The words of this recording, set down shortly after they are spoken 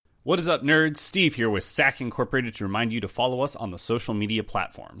What is up, nerds? Steve here with SAC Incorporated to remind you to follow us on the social media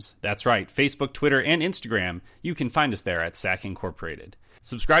platforms. That's right, Facebook, Twitter, and Instagram. You can find us there at SAC Incorporated.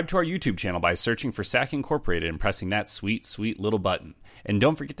 Subscribe to our YouTube channel by searching for SAC Incorporated and pressing that sweet, sweet little button. And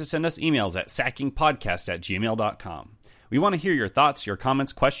don't forget to send us emails at sackingpodcast@gmail.com. We want to hear your thoughts, your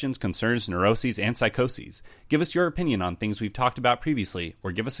comments, questions, concerns, neuroses, and psychoses. Give us your opinion on things we've talked about previously,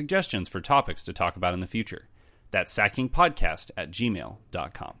 or give us suggestions for topics to talk about in the future. That's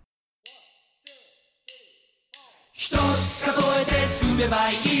sackingpodcast@gmail.com. 一つ数えて進め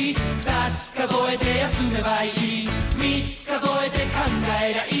ばいい二つ数えて休めばいい三つ数えて考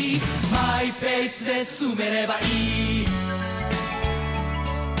えりゃいいマイペースで進めればいい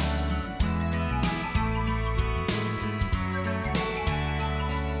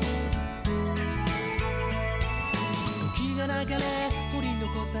時が流れ取り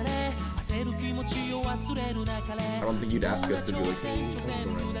残され I don't think you'd ask us to be like,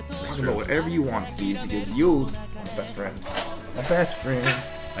 talk about whatever you want, Steve, because you are my best friend. My best friend.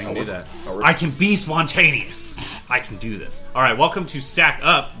 I can do that. I can be spontaneous. I can do this. All right, welcome to Sack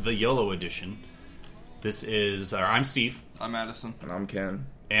Up, the YOLO edition. This is I'm Steve. I'm Madison. And I'm Ken.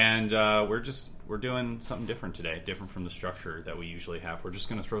 And we're doing something different today, different from the structure that we usually have. We're just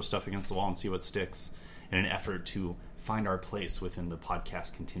going to throw stuff against the wall and see what sticks in an effort to find our place within the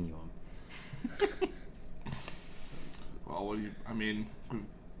podcast continuum. Well,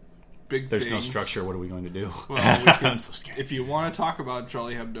 big There's things. no structure. What are we going to do? Well, we can, I'm so scared. If you want to talk about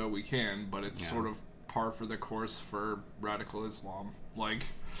Charlie Hebdo, we can, but it's sort of par for the course for radical Islam. Like,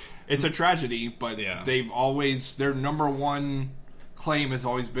 it's a tragedy, but they've always, their number one claim has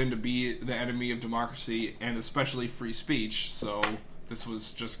always been to be the enemy of democracy and especially free speech, so this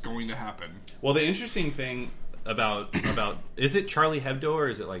was just going to happen. Well, the interesting thing about is it Charlie Hebdo or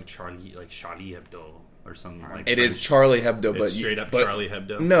is it like Charlie Hebdo or something like it French? Is Charlie Hebdo, but it's straight up Charlie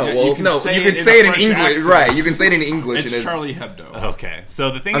Hebdo. No, Yeah, well, you can no, say you can it in say a it in French English, accent. right? You can say it in English. It's and Charlie Hebdo. Okay,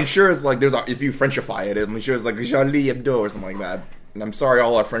 so the thing I'm is, sure it's like if you Frenchify it, I'm sure it's like Charlie Hebdo or something like that. And I'm sorry,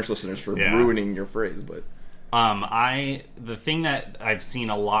 all our French listeners, for ruining your phrase, but the thing that I've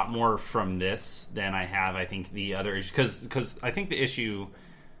seen a lot more from this than I have, I think, the other issue, because I think the issue.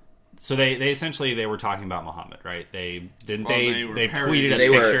 So they essentially they were talking about Muhammad, right? They tweeted a picture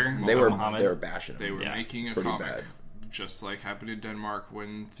of Muhammad. They were bashing him. They were making a Pretty comic, bad. just like happened in Denmark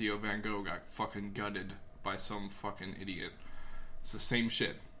when Theo Van Gogh got fucking gutted by some fucking idiot. It's the same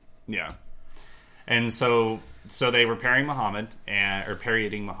shit. Yeah, and so they were parodying Muhammad and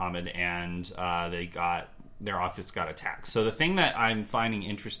their office got attacked. So the thing that I'm finding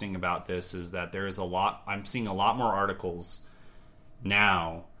interesting about this is that there is I'm seeing a lot more articles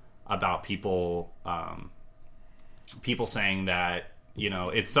now about people saying that,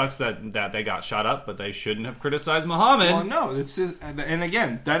 it sucks that they got shot up, but they shouldn't have criticized Muhammad. Well, no, and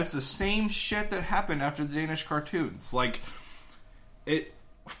again, that is the same shit that happened after the Danish cartoons. Like,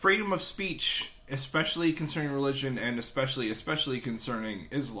 freedom of speech, especially concerning religion and especially concerning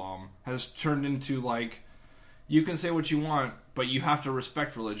Islam, has turned into, like, you can say what you want, but you have to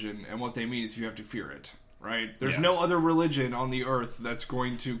respect religion, and what they mean is you have to fear it. Right? There's no other religion on the earth that's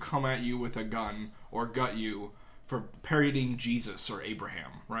going to come at you with a gun or gut you for parodying Jesus or Abraham,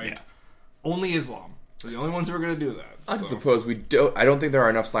 right? Yeah. Only Islam. They're the only ones who are going to do that. I suppose I don't think there are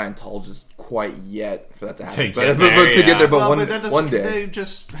enough Scientologists quite yet for that to happen. To get there, but one day. They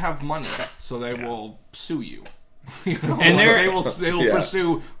just have money, so they will sue you. And they will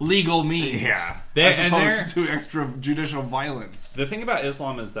pursue legal means, as opposed to extrajudicial violence. The thing about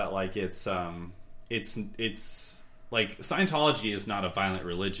Islam is that, like, it's like Scientology is not a violent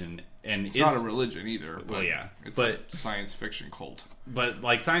religion, and it's not a religion either. But it's a science fiction cult. But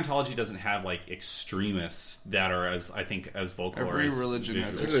like Scientology doesn't have like extremists that are as vocal. Every religion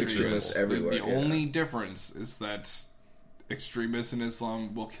has extremists everywhere. The only difference is that extremists in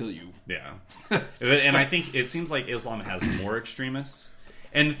Islam will kill you. Yeah, and I think it seems like Islam has more extremists.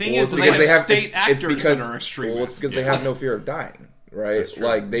 And the thing is, they have state actors that are extremists. Well, it's because they have no fear of dying. Right?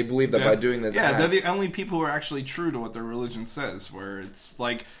 Like, they believe that by doing this they're the only people who are actually true to what their religion says, where it's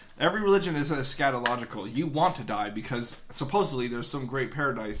like, every religion is eschatological. You want to die because supposedly there's some great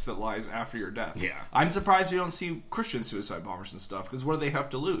paradise that lies after your death. Yeah. I'm surprised you don't see Christian suicide bombers and stuff, because what do they have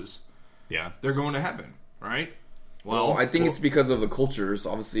to lose? Yeah. They're going to heaven, right? Well, I think it's because of the cultures.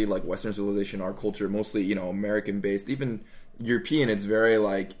 Obviously, like, Western civilization, our culture, mostly, American-based, even European, it's very,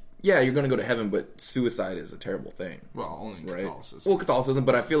 like, yeah, you're going to go to heaven, but suicide is a terrible thing. Well, only in right? Catholicism. Well, Catholicism,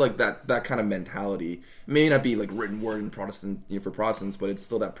 but I feel like that kind of mentality may not be like written word in Protestant, for Protestants, but it's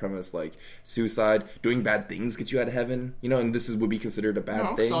still that premise, like suicide, doing bad things get you out of heaven, and this would be considered a bad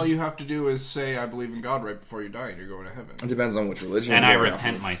thing. Because all you have to do is say, I believe in God right before you die, and you're going to heaven. It depends on which religion. And I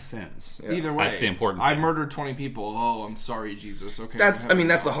repent my sins. Yeah. Either way, that's the important I thing. murdered 20 people. Oh, I'm sorry, Jesus. Okay. That's the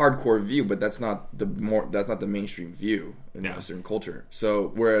hardcore view, but that's not the mainstream view in Western culture.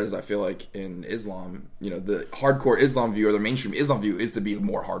 So whereas I feel like in Islam, the hardcore Islam view or the mainstream Islam view is to be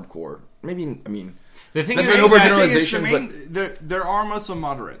more hardcore. Maybe, The thing that's is, an overgeneralization, but there are Muslim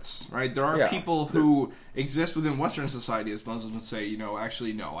moderates, right? There are Yeah. people who exist within Western society as Muslims would say,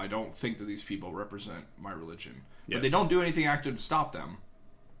 actually, no, I don't think that these people represent my religion. Yes. But they don't do anything active to stop them,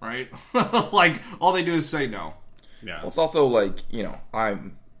 right? Like, all they do is say no. yeah. well, it's also like,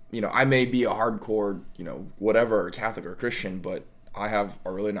 I may be a hardcore, whatever, Catholic or Christian, but I have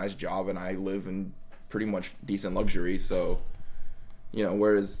a really nice job and I live in pretty much decent luxury. So,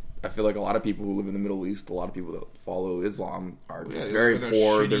 whereas I feel like a lot of people who live in the Middle East, a lot of people that follow Islam are very live in a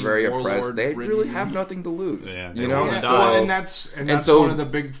poor, they're shitty, very oppressed. They really warlord-ridden- have nothing to lose. Yeah, you they know? wanna So- die. Well, and that's so- one of the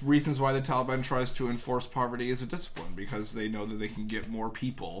big reasons why the Taliban tries to enforce poverty as a discipline, because they know that they can get more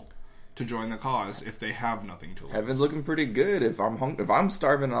people to join the cause if they have nothing to lose. Heaven's looking pretty good. If I'm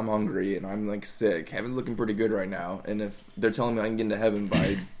starving and I'm hungry and I'm like sick, heaven's looking pretty good right now. And if they're telling me I can get into heaven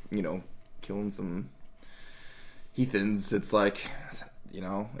by, killing some heathens, it's like,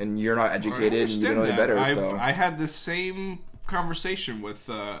 and you're not educated and you don't know any better. I had the same conversation with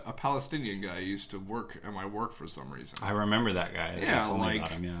a Palestinian guy who used to work at my work for some reason. I remember that guy. Yeah, You told me like-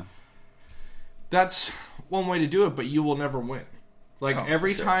 about him, yeah. That's one way to do it, but you will never win. Like, Oh,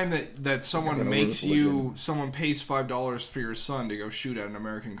 every sure. time that someone You're not gonna makes win this religion. someone pays $5 for your son to go shoot at an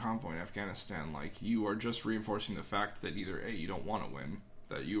American convoy in Afghanistan, like, you are just reinforcing the fact that either A, you don't want to win,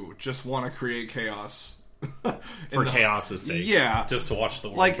 that you just want to create chaos. For chaos's sake. Yeah. Just to watch the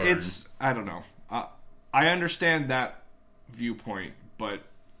world Like, burn. it's, I don't know. I understand that viewpoint, but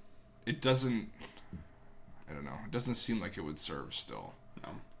it doesn't, I don't know, it doesn't seem like it would serve still. No.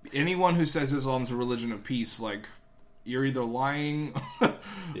 Anyone who says Islam's a religion of peace, like, you're either lying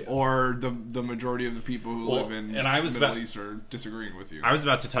or the majority of the people who live in and I was the Middle about- East are disagreeing with you. I was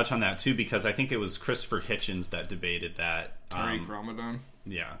about to touch on that too, because I think it was Christopher Hitchens that debated that. Tariq Ramadan.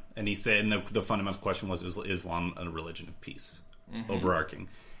 Yeah, and he said, and the fundamental question was, is Islam a religion of peace? Overarching.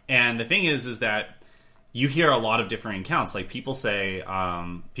 And the thing is that you hear a lot of different accounts. Like, people say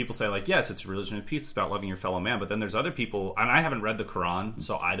like, yes, it's a religion of peace, it's about loving your fellow man. But then there's other people, and I haven't read the Quran,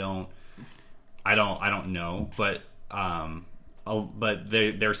 so I don't know. But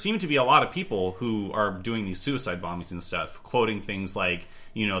there seem to be a lot of people who are doing these suicide bombings and stuff, quoting things like,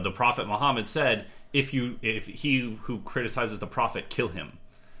 the Prophet Muhammad said, if he who criticizes the Prophet, kill him.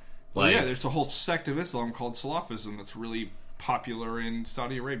 Well, yeah, there's a whole sect of Islam called Salafism that's really popular in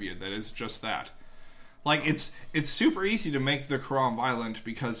Saudi Arabia that is just that. Like, it's super easy to make the Quran violent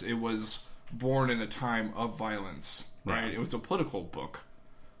because it was born in a time of violence, right? Yeah. It was a political book.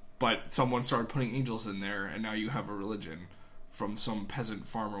 But someone started putting angels in there, and now you have a religion from some peasant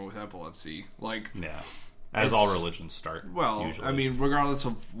farmer with epilepsy. Like, yeah, as all religions start. well, usually. I mean, regardless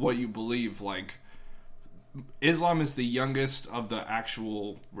of what you believe, like, Islam is the youngest of the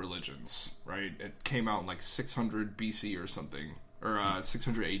actual religions, right? It came out in like 600 BC or something, or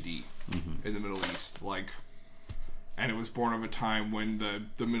 600 AD in the Middle East, like, and it was born of a time when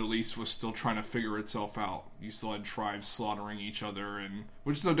the Middle East was still trying to figure itself out. You still had tribes slaughtering each other, and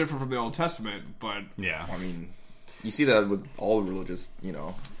which is no different from the Old Testament, but yeah, I mean, you see that with all religious,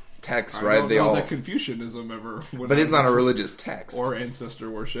 texts, I right? don't They know all, that Confucianism ever went but it's out not a into- religious text. or ancestor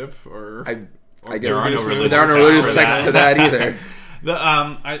worship, or I guess There are no but religious there are no texts religious for texts to that either.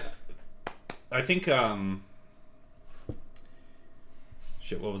 I think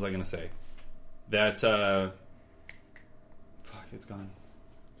shit. What was I gonna say? That fuck, it's gone.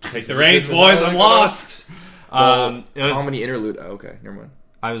 Take the reins, boys. I'm lost. It was, Comedy interlude. Oh, okay, never mind.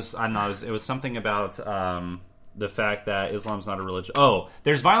 it was something about the fact that Islam's not a religion. Oh,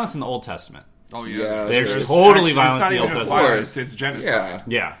 there's violence in the Old Testament. oh Yeah, There's totally actually, violence it's not in the even Old just Testament. violence, it's genocide. Yeah.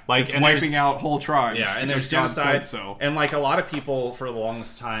 Yeah, like It's and there's- wiping out whole tribes. Yeah, and there's because God genocide. said so. And like a lot of people for the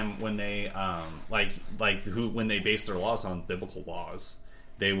longest time, when they when they base their laws on biblical laws,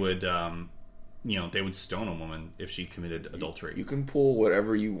 they would they would stone a woman if she committed adultery. You can pull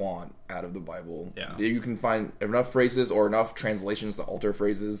whatever you want out of the Bible. Yeah. You can find enough phrases or enough translations to alter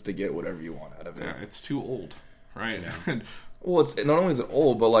phrases to get whatever you want out of it. Yeah, it's too old, right? Well, it's not only is it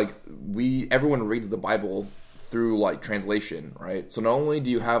old, but like everyone reads the Bible through like translation, right? So not only do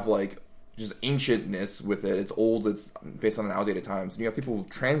you have like just ancientness with it. It's old. It's based on an outdated times. And you have people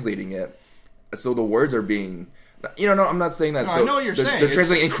translating it, so the words are being. No, I'm not saying that. No, I know what you're saying. They're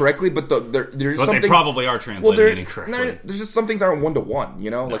translating incorrectly, but there's But something. they probably are translating it incorrectly. There's just some things aren't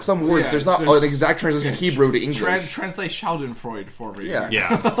 1-to-1. Like some words, there's not an exact translation Hebrew to English. Translate Schadenfreude for me.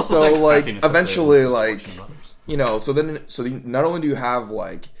 Yeah. So happiness eventually, of others. so not only do you have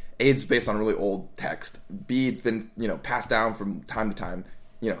A, it's based on really old text. B, it's been passed down from time to time.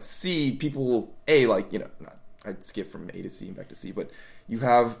 C, people I'd skip from A to C and back to C, but you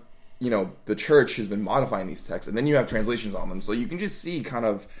have. The church has been modifying these texts, and then you have translations on them, so you can just see kind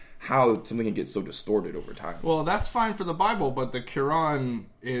of how something can get so distorted over time. Well, that's fine for the Bible, but the Quran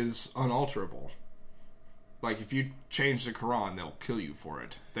is unalterable. Like, if you change the Quran, they'll kill you for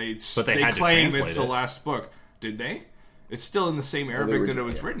it. They had to claim translate it's the it. last book. Did they? It's still in the same Arabic that it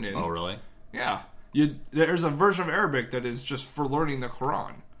was written in. Oh, really? Yeah. There's a version of Arabic that is just for learning the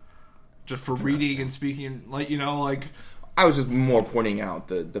Quran. Just for reading and speaking, I was just more pointing out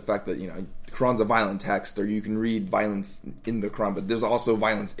the fact that the Quran's a violent text, or you can read violence in the Quran, but there's also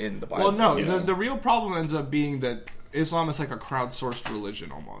violence in the Bible. Well, no, the real problem ends up being that Islam is like a crowdsourced religion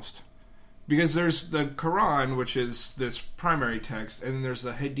almost, because there's the Quran, which is this primary text, and then there's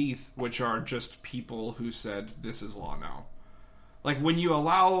the Hadith, which are just people who said this is law now. Like, when you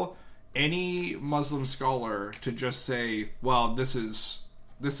allow any Muslim scholar to just say, well, this is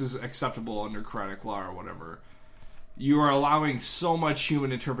acceptable under Quranic law or whatever, you are allowing so much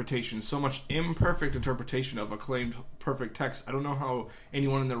human interpretation, so much imperfect interpretation of a claimed perfect text. I don't know how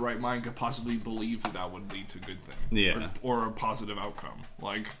anyone in their right mind could possibly believe that would lead to a good thing. Yeah. Or a positive outcome.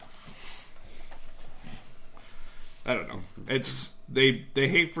 I don't know. It's they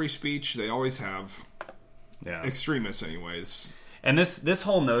hate free speech. They always have. Yeah. Extremists, anyways. And this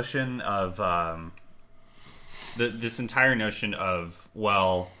whole notion of this entire notion of,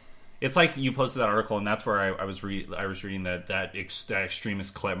 well, it's like you posted that article, and that's where I was reading that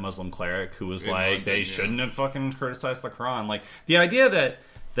extremist Muslim cleric who was like, they shouldn't have fucking criticized the Quran. Like, the idea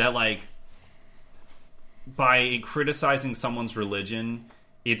that like, by criticizing someone's religion,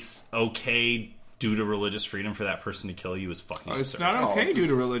 it's okay due to religious freedom for that person to kill you is fucking absurd. It's not okay due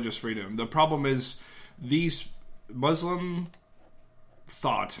to religious freedom. The problem is these Muslim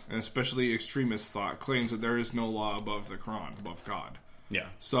thought, and especially extremist thought, claims that there is no law above the Quran, above God. Yeah.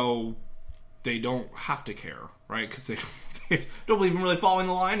 So they don't have to care, right? Because they don't believe in really following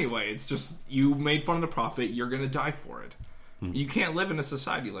the law anyway. It's just, you made fun of the Prophet, you're going to die for it. You can't live in a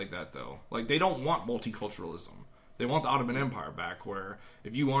society like that, though. Like, they don't want multiculturalism. They want the Ottoman Empire back, where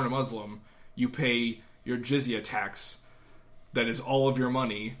if you aren't a Muslim, you pay your jizya tax that is all of your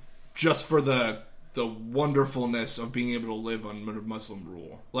money just for the wonderfulness of being able to live under Muslim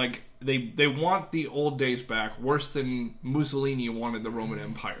rule. Like, they want the old days back, worse than Mussolini wanted the Roman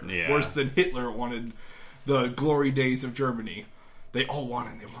Empire. Yeah. Worse than Hitler wanted the glory days of Germany. They all want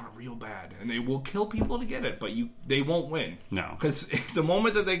it, and they want it real bad. And they will kill people to get it, but they won't win. No. Because the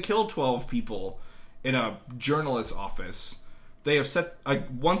moment that they kill 12 people in a journalist's office, they have set,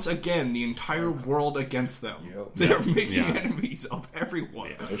 once again, the entire world against them. Yep. They are making enemies of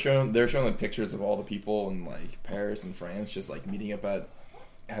everyone. Yeah. They're showing pictures of all the people in Paris and France just meeting up at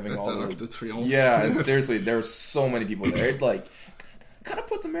having all the Triomphe. Yeah, and seriously, there's so many people there. It kind of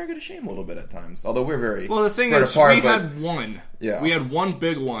puts America to shame a little bit at times. Although we're very well, the thing spread is, apart, we had one. Yeah, we had one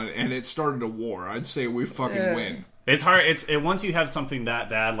big one, and it started a war. I'd say we fucking win. It's hard. Once you have something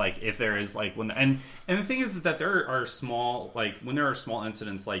that bad, if there is and the thing is that there are small when there are small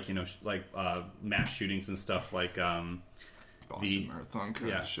incidents mass shootings and stuff Boston Marathon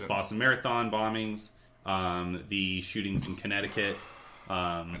kind of shit. Boston Marathon bombings, the shootings in Connecticut.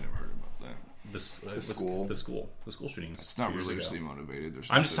 I never heard about that. The school shootings. It's not religiously motivated.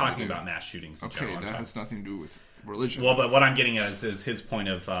 I'm just talking about mass shootings. Okay, that has nothing to do with religion. Well, but what I'm getting at is his point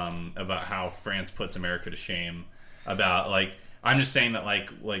of about how France puts America to shame. About I'm just saying that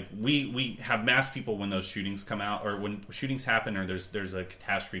we have mass people when those shootings come out, or when shootings happen, or there's a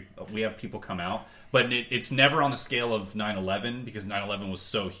catastrophe. We have people come out, but it's never on the scale of 9/11 because 9/11 was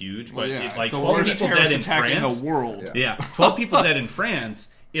so huge. But 12 people dead in France, in the world. Yeah, 12 people dead in France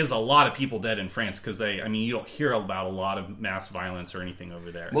is a lot of people dead in France because you don't hear about a lot of mass violence or anything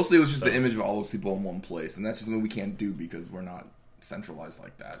over there. Mostly it was just the image of all those people in one place, and that's just something we can't do because we're not centralized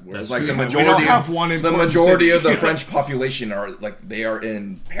like that. Whereas the majority of the French population are they are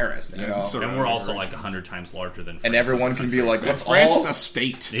in Paris, and we're also 100 times larger than France. And everyone can be let's France all is a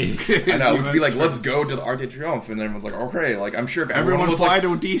state. I know, we can be let's go to the Arc de Triomphe, and everyone's okay, I'm sure if everyone fly to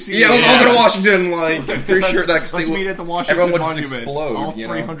DC. Yeah, let's all go to Washington. I'm pretty sure that let's meet at the Washington everyone would Monument. Just explode. All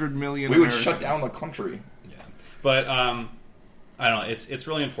 300 million. We would shut down the country. Yeah, but I don't know. It's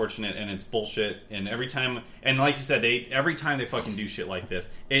really unfortunate, and it's bullshit. And every time, and like you said, every time they fucking do shit like this,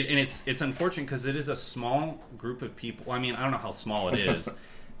 and it's unfortunate because it is a small group of people. I mean, I don't know how small it is.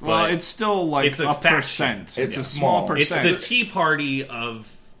 Well, it's still like it's a percent. It's a a small small. percent. It's the Tea Party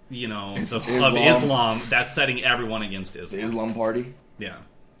of of Islam. Islam that's setting everyone against The Islam. Islam party. Yeah.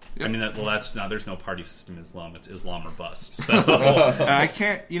 I mean, that's no. There's no party system in Islam. It's Islam or bust. So And I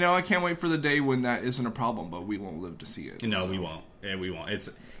can't wait for the day when that isn't a problem, but we won't live to see it. no, so we won't. Yeah, we won't. It's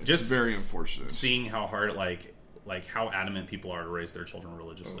It's just very unfortunate. seeing how hard, like how adamant people are to raise their children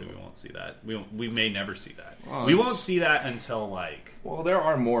religiously. We won't see that. We may never see that. Well, we it's- won't see that until Well, there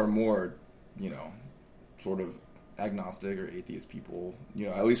are more and more, sort of agnostic or atheist people.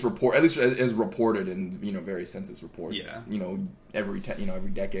 At least as reported in various census reports. Yeah. Every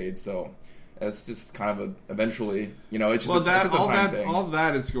decade. So it's just kind of eventually. It's just Well, it's a time thing. all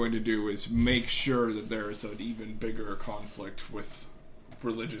that is going to do is make sure that there is an even bigger conflict with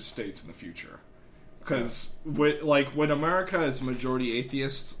religious states in the future. Because when America is majority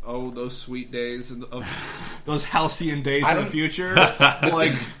atheist, those sweet days of those halcyon days in the future,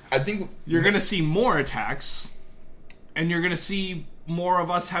 I think you're going to see more attacks, and you're going to see more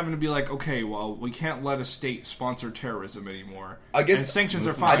of us having to be like, okay, well, we can't let a state sponsor terrorism anymore. I guess- and sanctions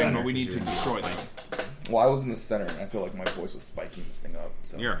are I fine, don't but we need to destroy them. Well, I was in the center, and I feel like my voice was spiking this thing up.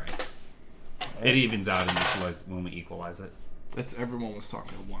 So. you're right. It evens out when we equalize it. Everyone was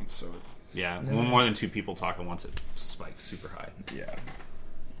talking at once, so Yeah, when more than two people talk at once, it spikes super high. Yeah.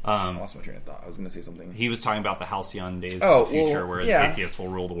 I lost my train of thought. I was going to say something. He was talking about the halcyon days Oh, of the future well, where yeah. atheists will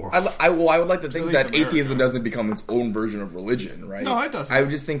rule the world. I would like to think least that America. atheism doesn't become its own version of religion, right? No, it doesn't. I would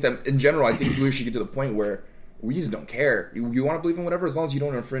just think that, in general, I think we should get to the point where we just don't care. You want to believe in whatever, as long as you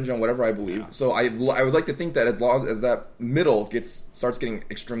don't infringe on whatever I believe. Yeah. So I would like to think that as long as that middle starts getting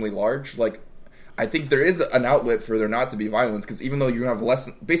extremely large, I think there is an outlet for there not to be violence, because even though you have less,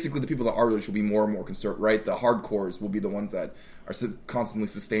 basically the people that are religious will be more and more conservative, right? The hardcores will be the ones that are constantly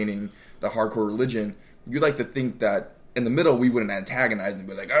sustaining the hardcore religion. You'd like to think that in the middle we wouldn't antagonize and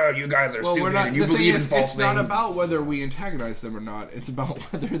be like, oh, you guys are stupid and you believe in false it's things. not about whether we antagonize them or not. It's about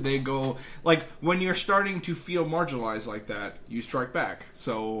whether they go, when you're starting to feel marginalized like that, you strike back.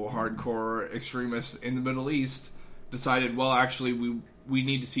 So hardcore extremists in the Middle East decided, well, actually we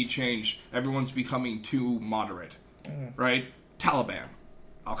need to see change. Everyone's becoming too moderate, right? Taliban,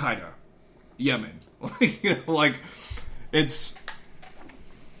 Al Qaeda, Yemen, it's.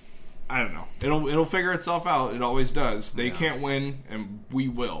 I don't know. It'll figure itself out. It always does. They can't win, and we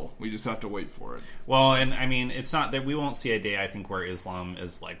will. We just have to wait for it. Well, and I mean, it's not that we won't see a day, I think, where Islam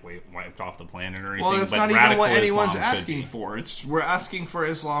is wiped off the planet or anything. Well, that's but not even radical what anyone's Islam could asking be. for. We're asking for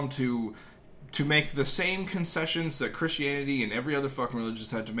Islam to make the same concessions that Christianity and every other fucking religion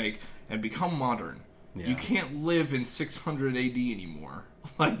had to make and become modern. Yeah. You can't live in 600 AD anymore.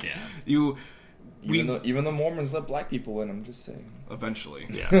 Even the Mormons let black people in, I'm just saying. Eventually.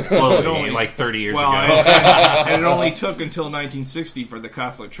 Yeah, slowly, only- like 30 years Well, ago. and it only took until 1960 for the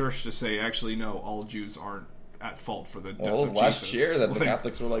Catholic Church to say, actually, no, all Jews aren't at fault for the death Well, it was of last Jesus. year that the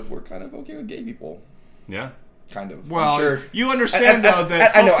Catholics were like, we're kind of okay with gay people. Yeah. Kind of. Well, I'm sure. you understand, I though,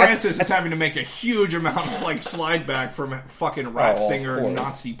 that know, Pope Francis is having to make a huge amount of, slide back from fucking Ratzinger course.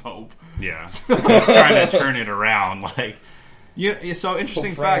 Nazi Pope. Yeah. He's trying to turn it around. Yeah, so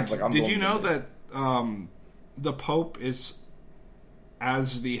interesting Pope Frank, fact. I'm Did going you know with that the Pope is,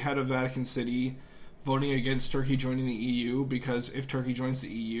 as the head of Vatican City, voting against Turkey joining the EU because if Turkey joins the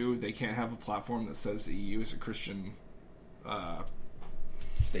EU, they can't have a platform that says the EU is a Christian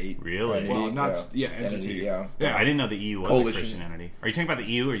State. Really? entity, Well, not entity. Yeah. Yeah. I didn't know the EU was Coalition. a Christian entity. Are you talking about the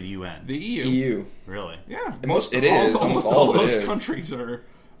EU or the UN? The EU. EU. Really? Yeah, It is. almost Almost all all of it those is. countries are.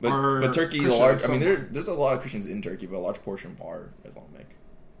 But Turkey is a Christian large. of I mean, some- there's a lot of Christians in Turkey, but a large portion are Islamic.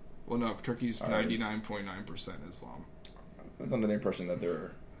 Well, no, Turkey's 99.9% Islam. I was under the impression that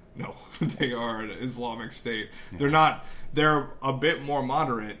they're. No, they are an Islamic state. They're not. They're a bit more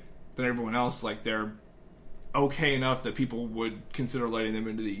moderate than everyone else. They're okay enough that people would consider letting them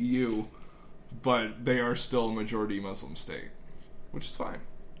into the EU, but they are still a majority Muslim state, which is fine.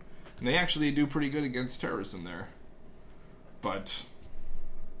 And they actually do pretty good against terrorism there. But,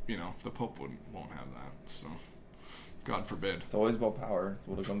 the Pope won't have that, so God forbid. It's always about power. That's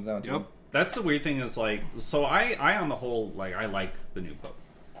what it comes down to. Yep. That's the weird thing is, so I on the whole, I like the new Pope.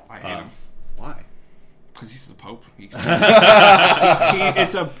 I hate him. Why? Because he's the Pope.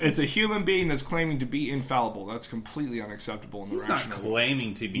 It's a human being that's claiming to be infallible. That's completely unacceptable in the He's not rational.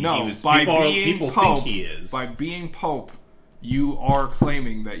 claiming to be. No, He was, by people being people Pope, think he is. by being Pope, you are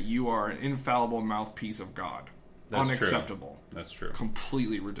claiming that you are an infallible mouthpiece of God. That's unacceptable. True. That's true.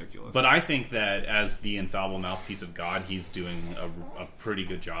 Completely ridiculous. But I think that as the infallible mouthpiece of God, he's doing a pretty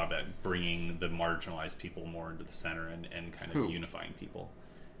good job at bringing the marginalized people more into the center and kind of unifying people.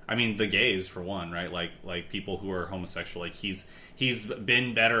 I mean, the gays, for one, right? Like people who are homosexual. Like he's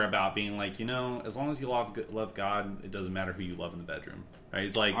been better about being like, as long as you love God, it doesn't matter who you love in the bedroom. Right?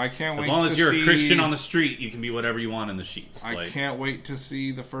 He's like, I can't wait as long to as you're see... a Christian on the street, you can be whatever you want in the sheets. I can't wait to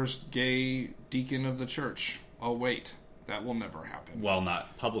see the first gay deacon of the church. Oh, wait. That will never happen. Well,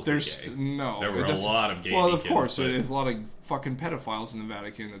 not publicly gay. No. There were a lot of gay Well, deacons. of course. There's a lot of fucking pedophiles in the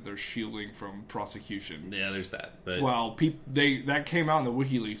Vatican that they're shielding from prosecution. Yeah, there's that. But well, that came out in the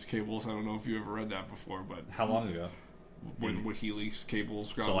WikiLeaks cables. I don't know if you ever read that before, but... How long ago? When WikiLeaks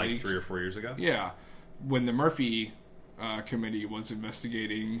cables got So, like, leaked. 3 or 4 years ago? Yeah. When the Murphy committee was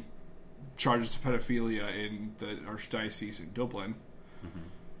investigating charges of pedophilia in the Archdiocese in Dublin... Mm-hmm.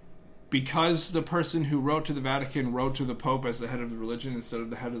 Because the person who wrote to the Vatican wrote to the Pope as the head of the religion instead of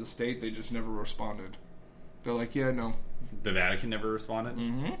the head of the state, they just never responded. They're like, yeah, no. The Vatican never responded?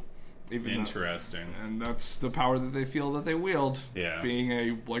 Mm-hmm. Interesting. And that's the power that they feel that they wield. Yeah. Being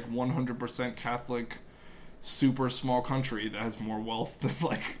a, 100% Catholic, super small country that has more wealth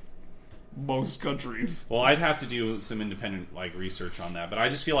than, most countries. Well, I'd have to do some independent research on that, but I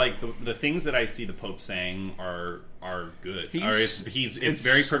just feel like the things that I see the Pope saying are good. It's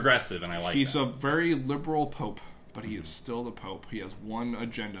very progressive, and I like. He's that. a very liberal Pope, but he is still the Pope. He has one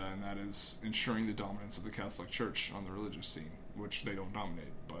agenda, and that is ensuring the dominance of the Catholic Church on the religious scene, which they don't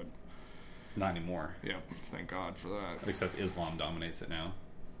dominate, but not anymore. Yep, thank God for that. Except Islam dominates it now.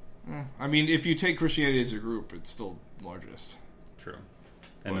 I mean, if you take Christianity as a group, it's still largest. True.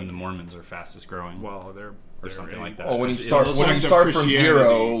 And then the Mormons are fastest growing. Well, they're something like that. Oh, when you start from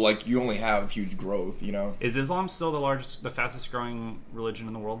zero, you only have huge growth. Is Islam still the fastest growing religion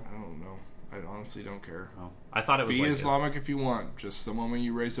in the world? I don't know. I honestly don't care. Oh, I thought it was. Be Islamic if you want. Just the moment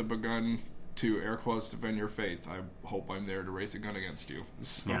you raise up a gun to air quotes defend your faith, I hope I'm there to raise a gun against you.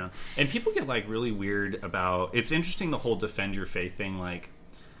 So. Yeah, and people get really weird about. It's interesting the whole defend your faith thing. Like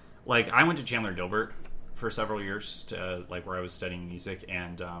I went to Chandler Gilbert for several years to, where I was studying music,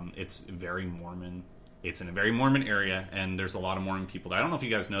 and it's very Mormon. It's in a very Mormon area, and there's a lot of Mormon people. I don't know if you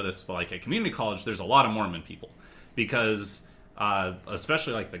guys know this, but at community college, there's a lot of Mormon people because,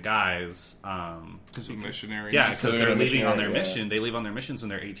 especially the guys, because of missionaries. Yeah, because they're leaving on their mission. They leave on their missions when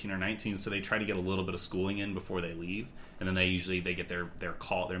they're 18 or 19, so they try to get a little bit of schooling in before they leave, and then they get their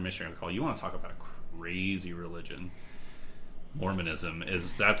missionary call. You want to talk about a crazy religion? Mormonism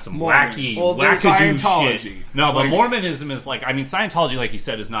that's some wacky wackadoo shit. No, but Mormonism is Scientology, like you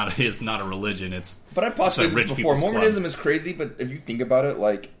said, is not a religion. But I postulated this before. Mormonism is crazy, but if you think about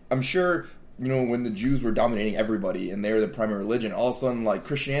it, I'm sure when the Jews were dominating everybody and they were the primary religion, all of a sudden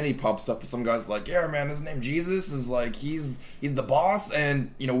Christianity pops up and some guy's like, yeah, man, his name Jesus is he's the boss,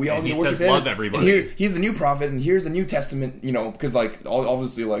 and we all need to worship him. Love everybody. And he's the new prophet, and here's the New Testament. Because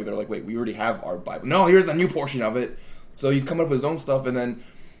obviously they're wait, we already have our Bible. No, here's the new portion of it. So he's coming up with his own stuff, and then,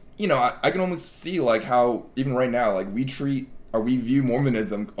 I can almost see, how, even right now, we view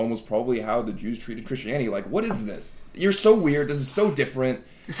Mormonism almost probably how the Jews treated Christianity. What is this? You're so weird. This is so different.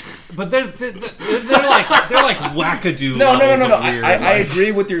 But they're wackadoo. No. I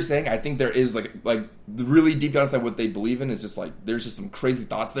agree with what you're saying. I think there is, really deep down inside what they believe in is just, there's just some crazy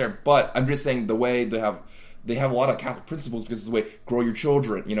thoughts there. But I'm just saying the way they have a lot of Catholic principles because it's the way grow your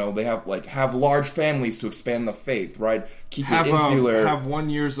children. They have large families to expand the faith, right? Keep it insular. Have 1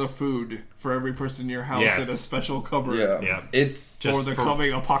 year of food for every person in your house in a special cupboard. Yeah. It's just for the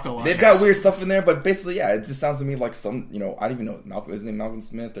coming apocalypse. They've got weird stuff in there, but basically, it just sounds to me like some, I don't even know, his name Malcolm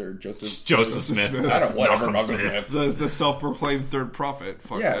Smith or Joseph Smith. I don't know, whatever, Malcolm Smith. The self-proclaimed third prophet.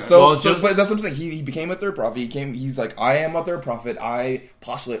 Fuck that. But that's what I'm saying. He became a third prophet. He's like, I am a third prophet. I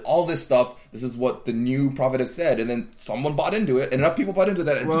postulate all this stuff. This is what the new prophet has said. And then someone bought into it, and enough people bought into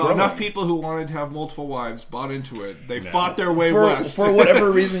that. Enough people who wanted to have multiple wives bought into it. They fought their way west. For whatever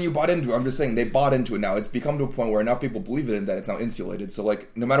reason you bought into it. I'm just saying, they bought into it now. It's become to a point where enough people believe it in that it's now insulated. So,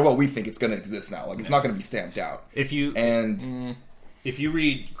 no matter what we think, it's going to exist now. It's not going to be stamped out. If you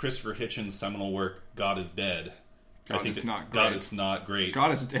read Christopher Hitchens' seminal work, God is Dead, God is not great.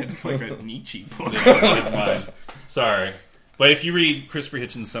 God is Dead. It's like a Nietzsche book. Sorry. But if you read Christopher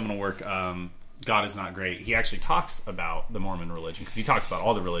Hitchens' seminal work, God is Not Great, he actually talks about the Mormon religion, because he talks about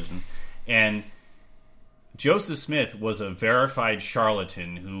all the religions. And Joseph Smith was a verified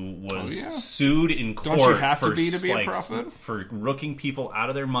charlatan who was sued in court. Don't you have for, to be a prophet? For rooking people out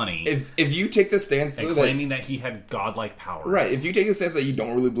of their money. If you take the stance and claiming that he had godlike powers. Right, if you take the stance that you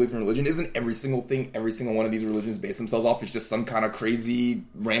don't really believe in religion, isn't every single one of these religions base themselves off is just some kind of crazy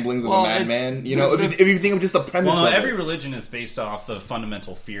ramblings of a madman? You know, if you think of just the premise of every religion is based off the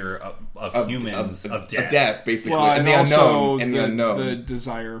fundamental fear of humans, of death. Of death, basically. Well, and the unknown. And the unknown. The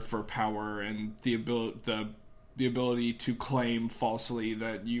desire for power and the ability to claim falsely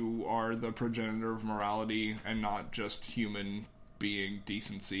that you are the progenitor of morality and not just human being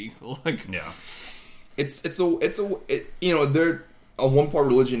decency. It's you know, they're a one part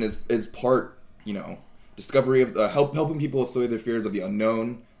religion is part, you know, discovery of helping people assuage their fears of the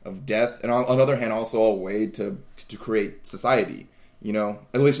unknown, of death, and on the other hand also a way to create society, you know,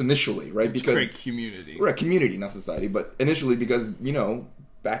 at least initially, right? Because create community. Right, community, not society, but initially because, you know,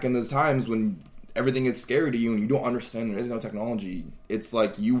 back in those times when everything is scary to you and you don't understand there is no technology, it's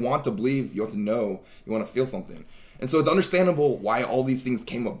like you want to believe, you want to know, you want to feel something. And so it's understandable why all these things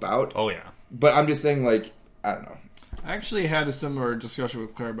came about. Oh, yeah. But I'm just saying, like, I don't know. I actually had a similar discussion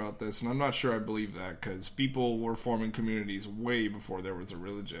with Claire about this, and I'm not sure I believe that, because people were forming communities way before there was a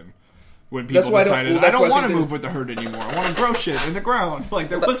religion. When people decided, I don't want to move with the herd anymore. I want to grow shit in the ground. Like,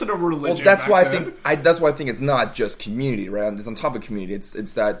 there wasn't a religion. Well, that's why I think it's not just community, right? It's on top of community.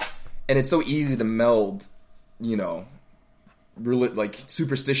 It's that, and it's so easy to meld, you know, like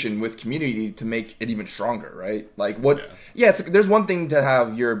superstition with community to make it even stronger, right? Like what? Yeah, there's one thing to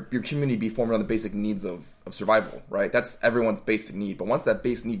have your community be formed on the basic needs of survival, right? That's everyone's basic need. But once that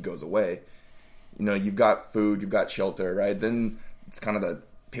base need goes away, you know, you've got food, you've got shelter, right? Then it's kind of the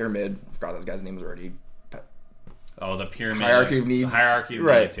pyramid. I forgot this guy's name was already. Oh, the pyramid. Hierarchy of needs. Hierarchy of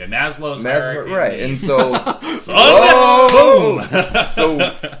needs, yeah. Maslow's hierarchy right. of needs. And so... Boom!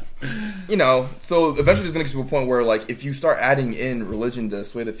 So, you know, so eventually there's going to get to a point where, like, if you start adding in religion to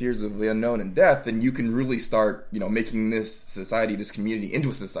sway the fears of the unknown and death, then you can really start, you know, making this society, this community, into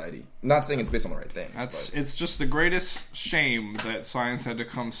a society. I'm not saying it's based on the right thing. It's just the greatest shame that science had to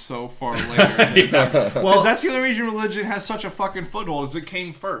come so far later. Well, that's the only reason religion has such a fucking foothold, is it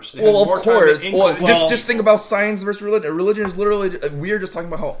came first. Well, of course. Just think about science versus religion. Religion is literally, we're just talking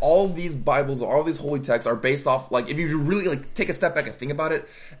about how all these Bibles, all these holy texts are based off, like, if you really, like, take a step back and think about it,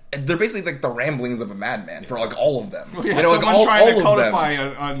 they're basically like the ramblings of a madman for like all of them. Well, yeah, you know, like trying to codify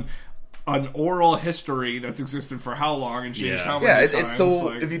an oral history that's existed for how long and changed how many times. It's so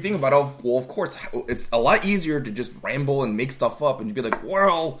like, if you think about it, well, of course, it's a lot easier to just ramble and make stuff up and you'd be like,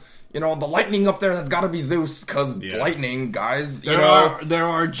 well, you know, the lightning up there, that's got to be Zeus because lightning, guys. There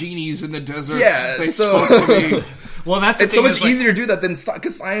are genies in the desert. Yeah, they spoke to me. Well, that's it's so much easier to do that than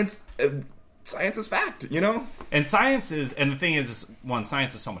because science is fact, you know. And science is, and the thing is, one,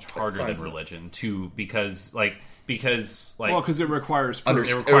 science is so much harder than religion. Two, because it requires proof.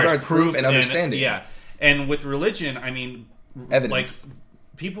 It requires proof and understanding. And with religion, I mean, evidence. Like,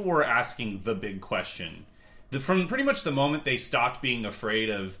 people were asking the big question. From pretty much the moment they stopped being afraid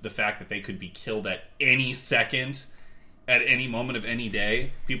of the fact that they could be killed at any second, at any moment of any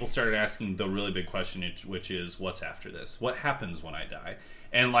day, people started asking the really big question, which is, what's after this? What happens when I die?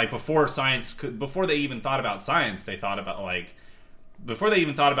 And like before they even thought about science, they thought about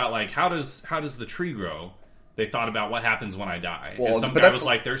how does the tree grow? They thought about what happens when I die. Well, and some guy was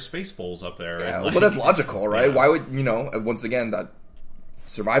like, "There's space bowls up there." Yeah, and but that's logical, right? Yeah. Why would once again that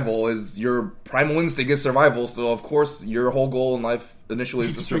survival is your primal instinct is survival. So of course your whole goal in life initially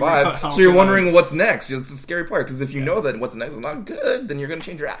is to survive. So you're wondering what's next. It's the scary part because if you know that what's next is not good, then you're going to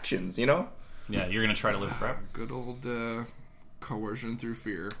change your actions. You know? Yeah, you're going to try to live forever. Good old. Coercion through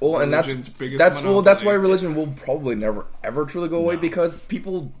fear. Well, and that's why religion will probably never ever truly go away because we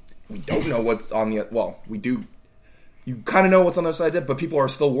don't know what's on the we do. You kind of know what's on the other side of death, but people are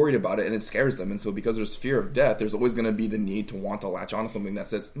still worried about it, and it scares them. And so, because there's fear of death, there's always going to be the need to want to latch on to something that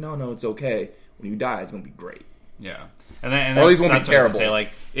says, "No, it's okay. When you die, it's going to be great." Yeah, and that's won't be terrible. Say, like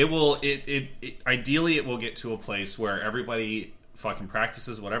it will. Ideally, it will get to a place where everybody fucking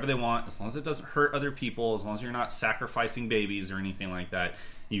practices whatever they want, as long as it doesn't hurt other people, as long as you're not sacrificing babies or anything like that.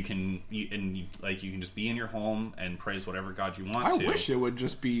 You can just be in your home and praise whatever God you want to. I wish it would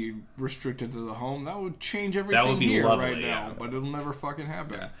just be restricted to the home. That would change everything. That would be here lovely, right now, but it'll never fucking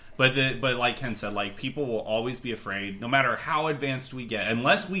happen. Yeah. But like Ken said, like people will always be afraid, no matter how advanced we get,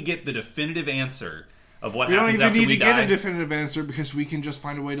 unless we get the definitive answer of what happens after we die. We don't even need to get a definitive answer because we can just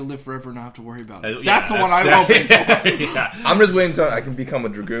find a way to live forever and not have to worry about it. That's the one I'm hoping for. Yeah. I'm just waiting until I can become a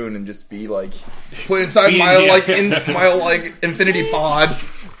dragoon and just be like put inside my infinity pod.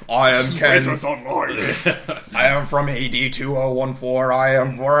 I am Ken. I am from AD 2014. I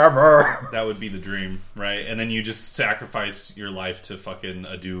am forever. That would be the dream, right? And then you just sacrifice your life to fucking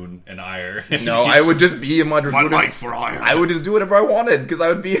Adun and Ire. No, I would just be in my Dragoon. life for Ire. I would just do whatever I wanted because I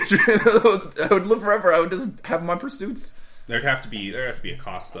would be. I would live forever. I would just have my pursuits. There'd have to be a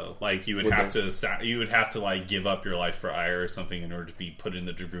cost though. Like you would have to like give up your life for Ire or something in order to be put in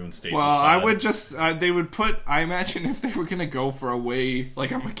the Dragoon stasis. Well, pod. I would just they would put. I imagine if they were gonna go for a way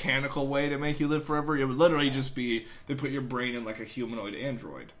like a mechanical way to make you live forever, it would literally just be they put your brain in like a humanoid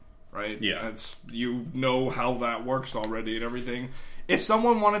android, right? Yeah, that's you know how that works already and everything. If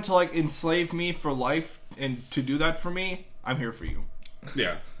someone wanted to like enslave me for life and to do that for me, I'm here for you.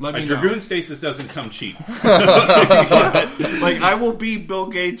 Yeah, Let a me Dragoon know. stasis doesn't come cheap. Like I will be Bill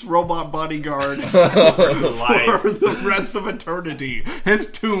Gates' robot bodyguard for the rest of eternity. His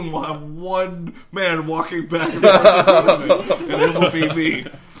tomb will have one man walking back and forth, and it will be me.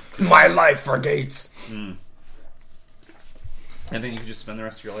 My life for Gates. And then you can just spend the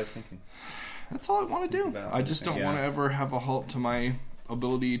rest of your life thinking. That's all I want to do. About I just don't everything, want to yeah. ever have a halt to my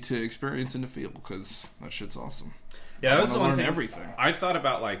ability to experience and to feel because that shit's awesome. Yeah, that was the wanna one learn thing. everything. I've thought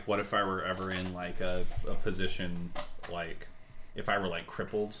about like, what if I were ever in like a position like if I were like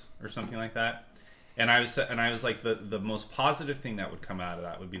crippled or something like that. And I was like the most positive thing that would come out of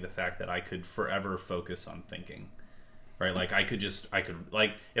that would be the fact that I could forever focus on thinking. Right? Like I could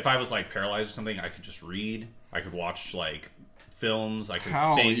like if I was like paralyzed or something, I could just read. I could watch like films. I could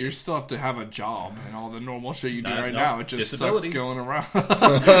How? think. You still have to have a job and all the normal shit you do No, right no, now. It just disability. sucks going around.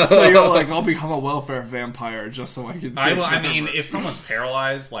 So you're like, I'll become a welfare vampire just so I can. I mean, if someone's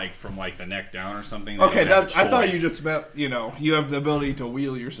paralyzed, like from like the neck down or something. they Okay, don't have that's. a I thought choice. you just meant you have the ability to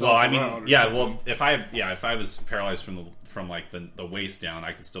wheel yourself. Well, I around mean, or yeah. something. Well, if I was paralyzed from like the waist down,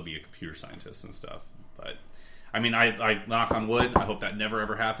 I could still be a computer scientist and stuff. But I mean, I knock on wood. I hope that never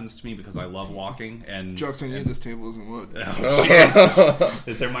ever happens to me because I love walking. And Jokes on you. This table isn't wood. Oh,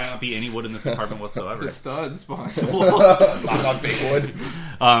 shit. There might not be any wood in this apartment whatsoever. The studs behind. Knock on fake wood.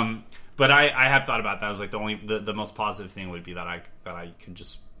 But I have thought about that. I was like the most positive thing would be that I can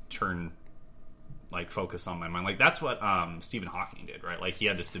just turn like focus on my mind. Like that's what Stephen Hawking did, right? Like he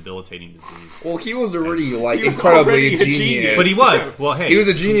had this debilitating disease. Well, he was already like He was incredibly already a genius. genius. But he was. Well, hey, He was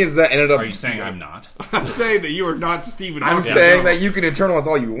a genius that ended up. are you saying I'm not? I'm saying that you are not Stephen I'm Hawking. saying that you can internalize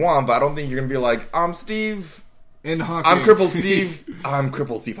all you want, but I don't think you're gonna be like, I'm Steve. In Hawking. I'm crippled Steve. I'm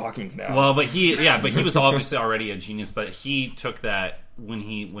crippled Steve Hawkins now. Well, but he was obviously already a genius. But he took that when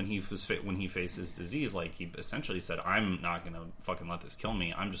he faced his disease, like he essentially said, "I'm not gonna fucking let this kill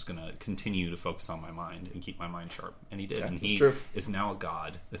me. I'm just gonna continue to focus on my mind and keep my mind sharp." And he did, and he true. is now a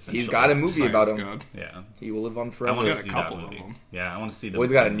god. Essentially, He's got a movie about him. God. Yeah, He will live on I forever. want to got a see couple that of movie. them. Yeah, I want to see the. Well,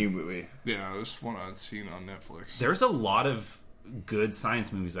 he's got a new movie. Yeah, there's one I've seen on Netflix. There's a lot of good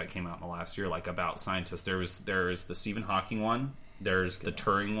science movies that came out in the last year, like about scientists. There's the Stephen Hawking one. There's the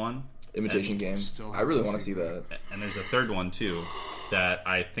Turing one. Imitation Game. still I really haven't want to see seen that. And there's a third one too that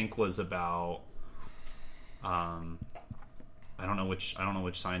I think was about I don't know which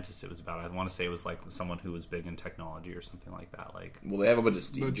scientist it was about. I want to say it was like someone who was big in technology or something like that. Like Well, they have a bunch of The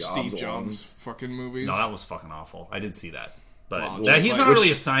Steve Jobs. Steve Jobs ones. fucking movies. no, that was fucking awful. I did see that. But Well, that, just he's like- not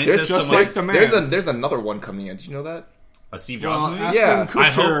really a scientist. There's so just much- like the man. there's another one coming in. Did you know that? a Steve well, Jobs movie. Ashton Yeah,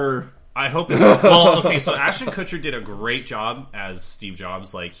 Kutcher. I hope it's well. Okay, so Ashton Kutcher did a great job as Steve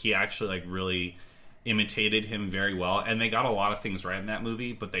Jobs. Like he actually like really imitated him very well, and they got a lot of things right in that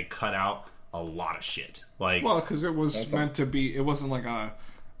movie, but they cut out a lot of shit. Like, Well, because it was meant to be. It wasn't like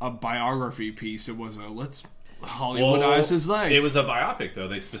a biography piece. It was a let's Hollywoodize his life. It was a biopic, though.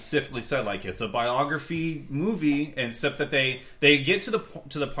 They specifically said like it's a biography movie, except that they get to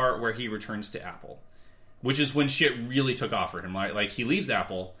the part where he returns to Apple, which is when shit really took off for him. Like he leaves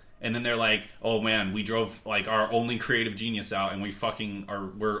Apple, and then they're like, "Oh man, we drove like our only creative genius out, and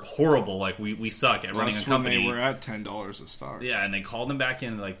we're horrible. Like we suck at running a That's when company." they were at $10 a stock. Yeah, and they called him back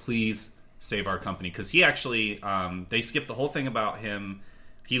in and like, please save our company. Because he actually, they skipped the whole thing about him.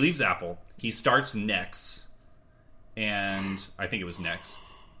 He leaves Apple. He starts Nex, and I think it was Nex,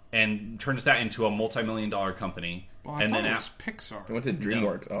 and turns that into a multi-million-dollar company. Well, I and thought then it was Pixar. He went to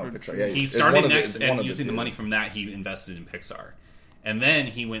DreamWorks. Oh, Pixar. Yeah, he it's started one of Next, it's one and of using the two. money from that, he invested in Pixar. And then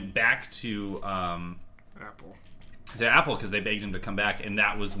he went back to Apple. because they begged him to come back, and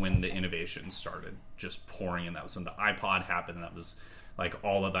that was when the innovation started just pouring in. That was when the iPod happened, and that was like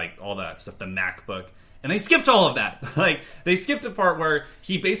all that stuff, the MacBook. And they skipped all of that. Like, they skipped the part where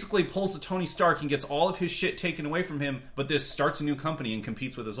he basically pulls the Tony Stark and gets all of his shit taken away from him, but this starts a new company and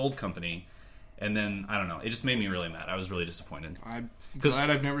competes with his old company. And then, I don't know, it just made me really mad. I was really disappointed. I'm glad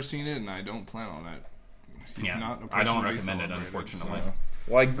I've never seen it, and I don't plan on it. He's Yeah, not a I don't person to be recommend it, celebrated, unfortunately. so-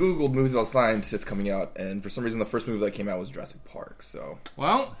 Well, I googled movies about scientists coming out, and for some reason the first movie that came out was Jurassic Park, so...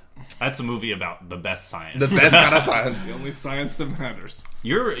 Well, That's a movie about the best science. The best kind of science. the only science that matters.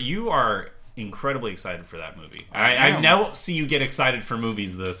 You are incredibly excited for that movie. I am. never see you get excited for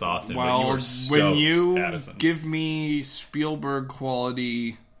movies this often. But you Well, were stoked, when you Addison. give me Spielberg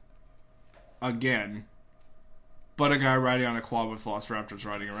quality again, but a guy riding on a quad with velociraptors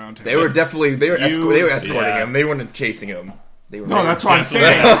riding around him. They were escorting Yeah. him. They weren't chasing him. They were No, that's what I'm saying.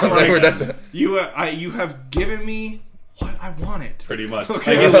 Definitely. It's like, They were definitely- you have given me what I wanted. Pretty much.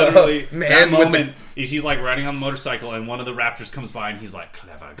 Okay. Like, he literally, Man, that with moment, he's like riding on the motorcycle, and one of the raptors comes by, and he's like,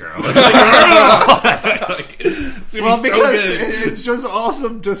 "Clever girl." Like, it's gonna Well, be so because good. it's just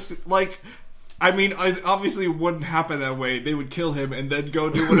awesome. Just like, I mean, obviously it wouldn't happen that way. They would kill him and then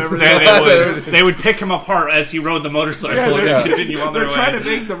go do whatever They would pick him apart as he rode the motorcycle and continue on their They're way. trying to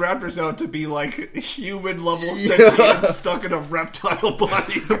make the raptors out to be like human level sentient stuck in a reptile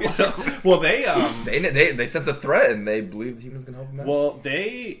body. Well, they They sense a threat, and they believe humans can help them out. well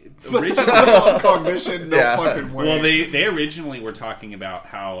they But originally without cognition, no Yeah. fucking way. well they originally were talking about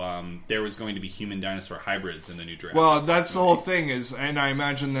how there was going to be human dinosaur hybrids in the new Jurassic. Well, that's the whole thing is, and I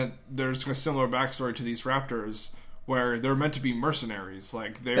imagine that there's a similar backstory to these raptors, where they're meant to be mercenaries.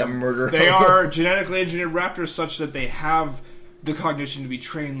 Like That murder. they are genetically engineered raptors such that they have the cognition to be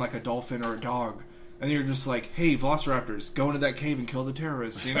trained like a dolphin or a dog. And you're just like, hey, velociraptors, go into that cave and kill the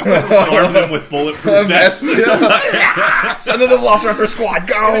terrorists. You know, arm them with bulletproof vests. Send them the Velociraptor squad, It'd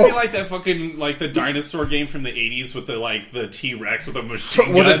be go! like that fucking like the dinosaur game from the 80s with the T-Rex with a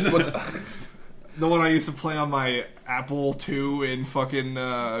machine gun. the one I used to play on my Apple II in fucking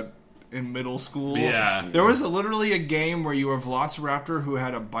in middle school. Yeah. There was literally a game where you were a velociraptor who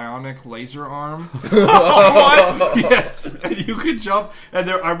had a bionic laser arm. What? Yes, and you could jump. And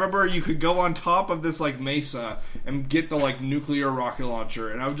there, I remember you could go on top of this like mesa and get the like nuclear rocket launcher.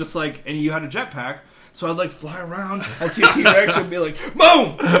 And I was just like, and you had a jetpack, so I'd like fly around. I'd see a T-Rex and be like,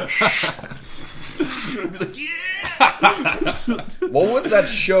 boom. I'd be like, yeah. What was that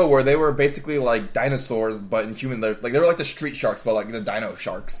show where they were basically like dinosaurs, but in human? Like they were like the street sharks, but like the dino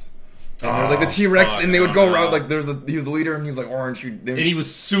sharks. And there was like the T-Rex, and they would go around like he was the leader, and he was like orange. And he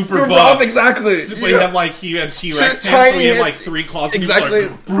was super Super buff. buff, exactly. But Yeah. he had T-Rex So hands, so tiny he had hand- like 3 claws. and he was Exactly.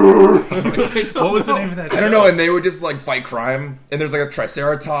 like, what was the name of that show? I don't know, and they would just like fight crime, and there's like a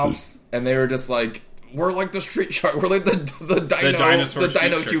Triceratops, and they were just like, we're like the street shark, we're like the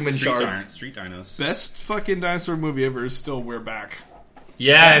dino human sharks. Street dinos. Best fucking dinosaur movie ever is still We're Back.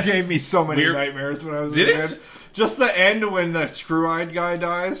 Yes. That gave me so many We're- nightmares when I was Did a it? kid. Just the end when the screw-eyed guy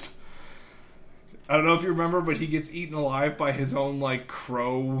dies. I don't know if you remember, but he gets eaten alive by his own like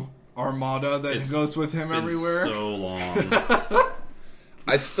crow armada that It's goes with him been everywhere. so long.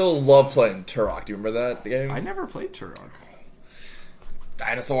 I still love playing Turok. Do you remember that game? I never played Turok.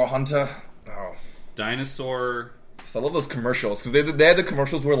 Dinosaur Hunter. Oh, Dinosaur. so I love those commercials because they had the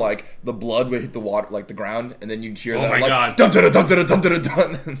commercials where like the blood would hit the water, like the ground, and then you'd hear Oh that my like God. dun dun dun dun dun dun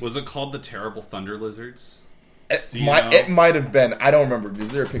dun. Was it called the Terrible Thunder Lizards? you It know? might have been. I don't remember.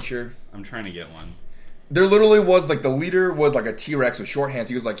 Is there a picture? I'm trying to get one. There literally was like the leader was like a T-Rex with short hands.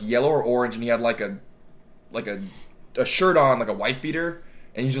 He was like yellow or orange, and he had like a shirt on, like a white beater,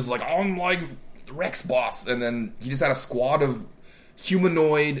 and he's just like, I'm like Rex boss, and then he just had a squad of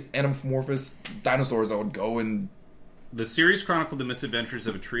humanoid anamorphous dinosaurs that would go and The series chronicled the misadventures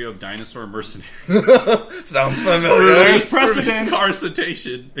of a trio of dinosaur mercenaries. sounds familiar. There's precedent.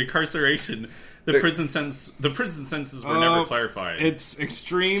 Incarceration. The prison sentences were never clarified. It's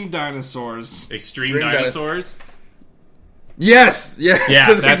Extreme Dinosaurs. Extreme Extreme dinosaurs. Yes, Yeah,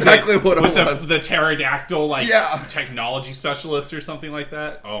 that's that's exactly what it With was. the pterodactyl, like Yeah. technology specialist or something like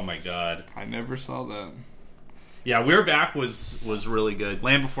that. Oh my god. I never saw that. Yeah, We're Back was really good.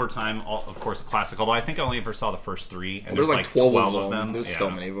 Land Before Time, of course, classic. Although I think I only ever saw the first 3, and There's like 12 of of them. them. There's Yeah.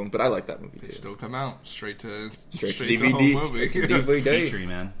 so many of them, but I like that movie too. Still come out straight to DVD, home movie. straight to DVD. Petrie,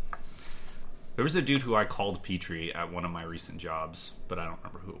 man. There was a dude who I called Petrie at one of my recent jobs, but I don't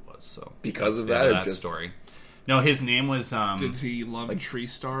remember who it was. So Because that's of the that, end or of that just- story. No, his name was. Did he love tree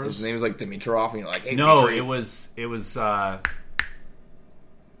stars? His name is like Dimitrov, and you're like, hey, No, Petrie. it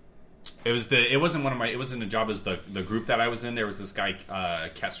wasn't one of my. It wasn't a job as the group that I was in. There was this guy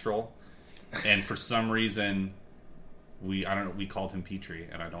Kestrel, and for some reason, we called him Petrie,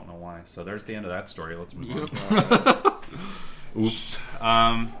 and I don't know why. So there's the end of that story. Let's move on. Oops.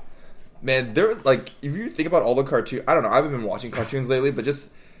 Man, there like if you think about all the cartoons, I don't know. I haven't been watching cartoons lately, but I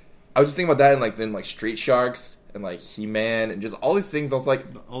was just thinking about that and like then like Street Sharks and like He-Man and just all these things. I was like,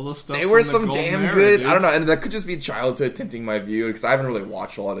 All the stuff they were from the some Golden damn Era, good. dude. I don't know, and that could just be childhood tinting my view because I haven't really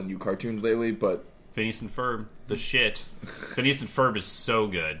watched a lot of new cartoons lately. But Phineas and Ferb, the shit. Phineas and Ferb is so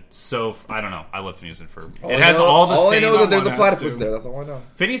good. So I don't know. I love Phineas and Ferb. It has all the same. I know that there's a Someone has platypus to. there. That's all I know.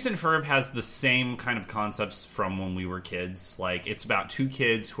 Phineas and Ferb has the same kind of concepts from when we were kids. Like, it's about two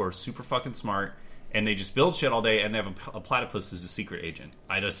kids who are super fucking smart, and they just build shit all day, and they have a platypus as a secret agent.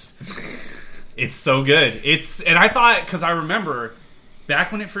 It's so good. And I thought, because I remember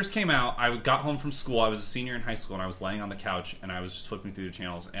back when it first came out, I got home from school. I was a senior in high school, and I was laying on the couch, and I was just flipping through the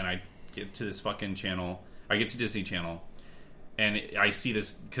channels, and I get to this fucking channel. I get to Disney Channel, and I see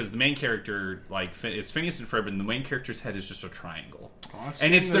this, because the main character, like, it's Phineas and Ferb, and the main character's head is just a triangle.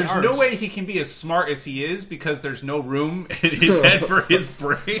 And there's no way he can be as smart as he is, because there's no room in his head for his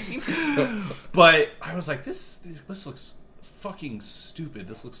brain. But I was like, this looks fucking stupid.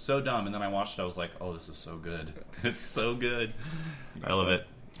 This looks so dumb. And then I watched it. I was like, oh, this is so good. It's so good. I love it.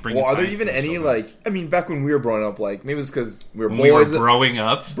 It's bringing Well, are there science even to the any, children. like, I mean, back when we were growing up, like, maybe it was because we were When we were boys. growing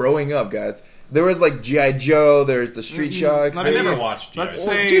up? Growing up, guys. There was, like, G.I. Joe, there's the Street Sharks. let I me- never watched G.I. Let's Joe.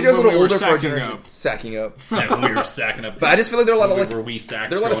 say G.I. Joe's a when little we were older for our sacking generation. up. Sacking up. Yeah, when we were sacking up. But I just feel like there are a lot of, like, were we sacks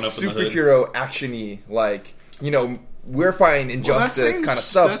there are a lot of growing up in the hood. superhero action-y, like, you know, we're fighting injustice kind of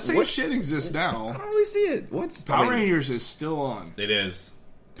stuff. That same What- shit exists I now. don't really see it. What's Power Rangers is still on. It is.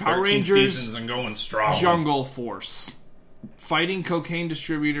 Power 13 Rangers seasons and going strong. Jungle Force. Fighting cocaine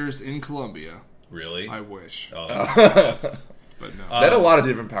distributors in Colombia. Really? I wish. Oh, But no. They had a lot of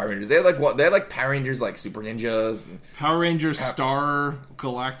different Power Rangers. They had like Power Rangers like Super Ninjas. And Power Rangers Star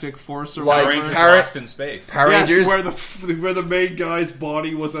Galactic Force or Like, Power whatever. Rangers Lost in Space. Power Yes, Rangers. where the main guy's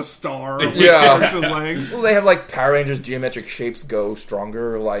body was a star. With Yeah. arms and legs. Well, they have like Power Rangers geometric shapes go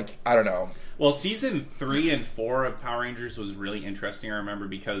stronger. Like, I don't know. Well, season 3 and 4 of Power Rangers was really interesting, I remember,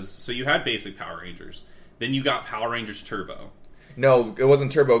 because so you had basic Power Rangers, then you got Power Rangers Turbo. No, it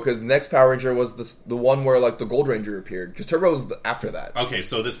wasn't Turbo because the next Power Ranger was the one where like the Gold Ranger appeared. Because Turbo was after that. Okay,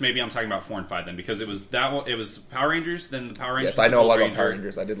 so this maybe I'm talking about 4 and 5 then, because it was that one, it was Power Rangers, then the Power Rangers. Yes, I know a lot Gold about Power Ranger,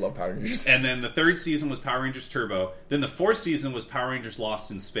 Rangers. I did love Power Rangers. And then the third season was Power Rangers Turbo. Then the fourth season was Power Rangers Lost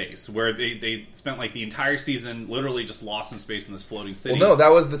in Space, where they spent like the entire season literally just lost in space in this floating city. Well, no, that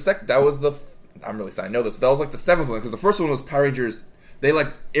was the. I'm really sad I know this. That was like the 7th one because the first one was Power Rangers. They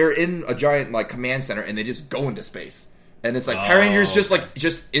like are in a giant like command center and they just go into space, and it's like Power Rangers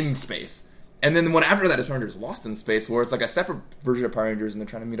just in space. And then the one after that is Power Rangers Lost in Space, where it's like a separate version of Power Rangers, and they're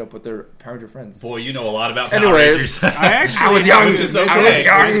trying to meet up with their Power Ranger friends. Boy, you know a lot about Power Anyways, Rangers. I actually I was young. Which is I okay. was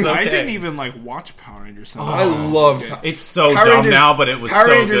young. Which is okay. I didn't even like watch Power Rangers. I loved It's so Power dumb Rangers- now, but it was Power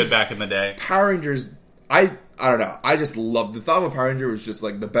so Rangers- good back in the day. Power Rangers. I don't know. I just loved the thought of a Power Ranger was just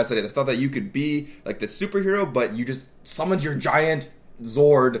like the best idea. The thought that you could be like the superhero, but you just summoned your giant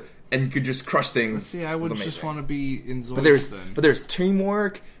Zord and you could just crush things. Let's see, I would was just amazing. want to be in Zoids But there's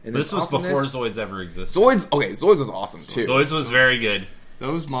teamwork. And This there's was before awesomeness. Zoids ever existed. Zoids was awesome too. Zoids was very good.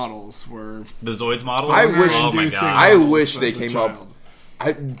 Those models were. The Zoids models? I wish- Oh my inducing god. I models wish as they a came child. up.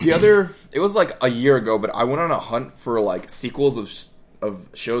 It was like a year ago, but I went on a hunt for like sequels of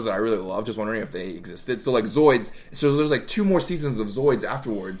shows that I really love, just wondering if they existed. So like Zoids, so there's like 2 more seasons of Zoids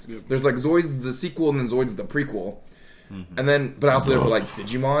afterwards. Yep. There's like Zoids the sequel and then Zoids the prequel. And then, but I also there for like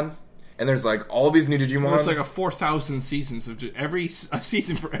Digimon, and there's like all these new Digimon. There's like a 4,000 seasons of a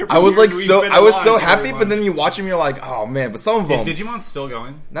season for every. I was year like we've so been I was alive, so pretty happy, much. but then you watch them, you're like, oh man. But some of them Is Digimon still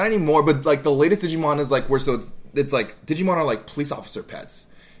going? not anymore. But like the latest Digimon is like where it's like Digimon are like police officer pets,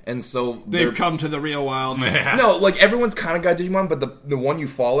 and so they've they're- come to the real wild. No, like everyone's kind of got Digimon, but the one you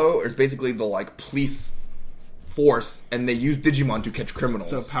follow is basically the like police force, and they use Digimon to catch criminals.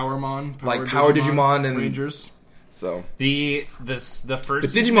 So Powermon, Like Power Digimon and- Rangers. So The first The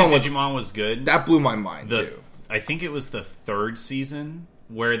season Digimon of was- Digimon was good. that blew my mind too. I think it was the 3rd season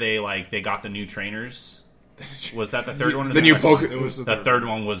where they got the new trainers. Was that the 3rd one? Or the new second? Poke- It was the The third. third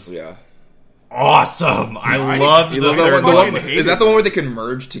one was Yeah, awesome. I loved you the love that third one. one. Is that the one where they can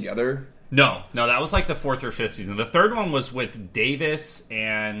merge together? No, that was like the 4th or 5th season. The 3rd one was with Davis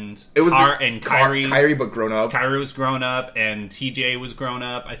and It was Kyrie. Kyrie, but grown up. Kyrie was grown up, and TJ was grown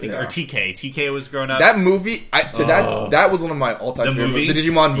up. I think, Yeah. or TK. TK was grown up. That movie, that was one of my all-time the favorites. movie, The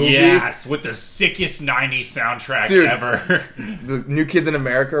Digimon movie, yes, with the sickest '90s soundtrack Dude. ever. the New Kids in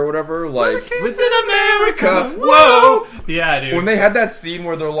America or whatever. Like, It's in America. whoa! Yeah, dude. When they had that scene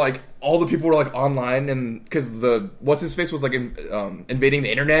where they're like, all the people were like online, and because what's his face was like invading the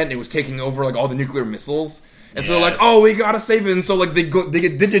internet, and it was taking over like all the nuclear missiles, and so they're like, Yes. oh, we gotta save it, and so like they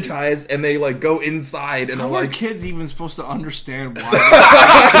get digitized, and they like go inside, and How they're are like, kids even supposed to understand why?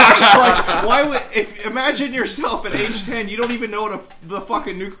 Like, why would imagine yourself at age 10? You don't even know what the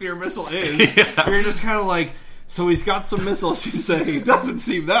fucking nuclear missile is. Yeah. You're just kind of like. So he's got some missiles, you say. It doesn't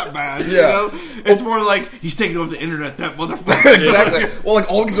seem that bad, Yeah. you know? It's more like, he's taking over the internet, that motherfucker. Exactly. Well,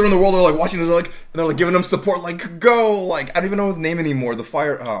 like, all the kids are in the world are, like, watching, they're like giving him support, like, go! Like, I don't even know his name anymore. The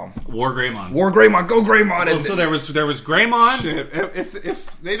War Greymon. War Greymon, go Greymon! Well, And so there was Greymon. Shit.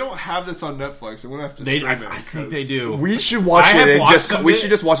 If they don't have this on Netflix, I'm going to have to stream it. I think they do. we should watch I it have and watched just, some of we it.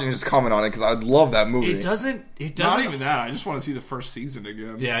 should just watch it and just comment on it, because I love that movie. It doesn't. Not even that. I just want to see the first season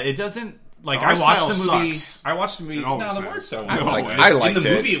again. Yeah, it doesn't. Like, Our I watched style the movie. sucks. I watched the movie. It always No, the sucks. art style. I was like- good. I liked In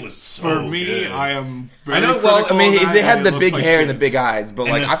the it. movie, it was so For me, good. I am very I know, well, critical I mean, of that, they had and the it big looks hair like and the shit. big eyes, but,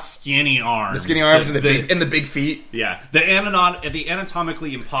 and like, the skinny arms. the skinny arms and the big feet. Yeah, the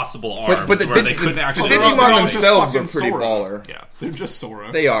anatomically impossible arms, But the where they couldn't actually. they're all Digimon just themselves are fucking pretty Sora. baller. Yeah, They're just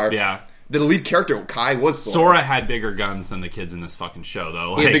Sora. They are. yeah. The lead character, Kai, was Sora. Sora had bigger guns than the kids in this fucking show,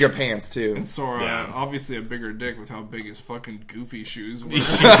 though. He had Like, bigger pants, too. And Sora, Yeah. obviously a bigger dick with how big his fucking goofy shoes were.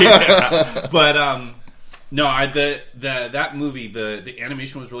 yeah. But no, that movie, the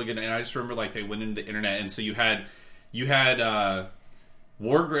animation was really good, and I just remember like they went into the internet, and so you had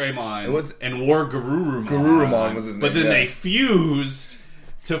War Greymon and War Garurumon. Garurumon was his but name, then yeah. they fused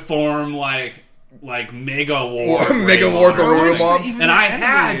to form like Mega War, Mega Greymon. War Garurumon. And I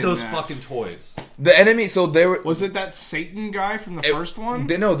had those fucking toys. The enemy, so they were... Was it that Satan guy from the first one?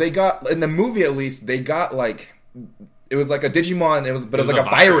 They got, in the movie at least, they got like... It was like a Digimon, it was like a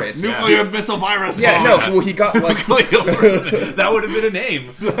virus. Nuclear missile virus. Yeah, bomb. no, well, he got like... That would have been a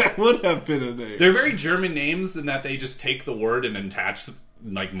name. That would have been a name. They're very German names in that they just take the word and attach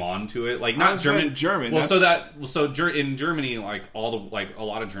like mon to it. Like not How's that German. German? Well, in Germany, like a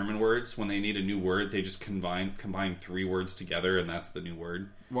lot of German words, when they need a new word, they just combine 3 words together, and that's the new word.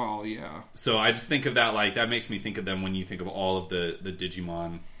 Well, yeah. So I just think of that like that makes me think of them when you think of all of the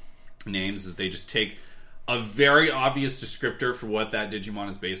Digimon names, is they just take a very obvious descriptor for what that Digimon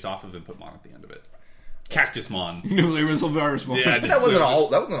is based off of and put mon at the end of it. Cactusmon. Nuclear missile virus bomb. Yeah, That wasn't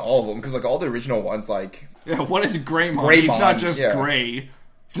all of them, because like all the original ones, like... Yeah, what is Greymon? Greymon, He's not just yeah. gray.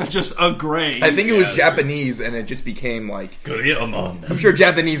 He's not just a gray. I think it was Yeah, Japanese, and it just became like... Greymon. I'm sure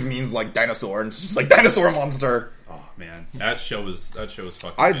Japanese means like dinosaur, and it's just like dinosaur monster. Oh man, that show was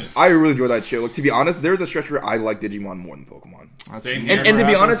fucking. I really enjoyed that show. Like, to be honest, there's a stretch where I like Digimon more than Pokemon. Same And here. to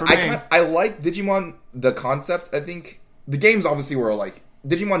be honest, for me. I like Digimon, the concept. I think the games obviously were like...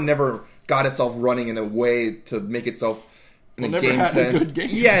 Digimon never got itself running in a way to make itself in a never game had a sense. good game.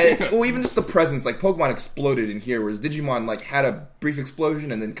 Yeah, well, even just the presence. Like, Pokemon exploded in here, whereas Digimon like had a brief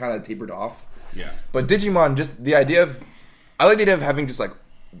explosion and then kind of tapered off. Yeah. But Digimon, just the idea of... I like the idea of having just like...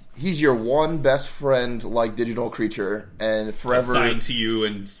 He's your one best friend, like, digital creature, and forever... Assigned to you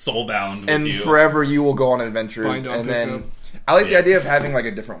and soulbound with and you. forever you will go on adventures. Find out And pick then... up. I like the Yeah. idea of having, like,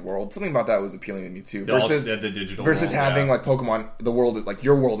 a different world. Something about that was appealing to me, too. Versus the digital versus world, having, yeah. like, Pokemon... The world... Like,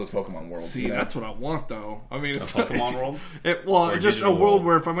 your world is Pokemon world. See, you know? that's what I want, though. I mean, a Pokemon world. Or just a digital world world?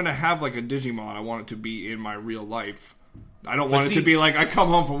 where if I'm going to have like a Digimon, I want it to be in my real life. I don't want it see- to be like I come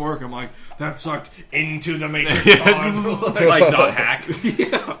home from work, I'm like, that sucked into the Matrix. Like dot hack.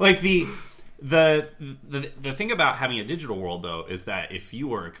 Like the thing about having a digital world though is that if you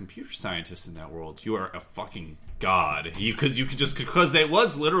were a computer scientist in that world, you are a fucking god. You could just because it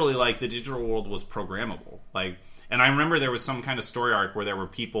was literally like the digital world was programmable. Like, and I remember there was some kind of story arc where there were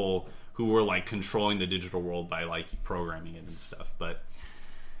people who were like controlling the digital world by like programming it and stuff, but.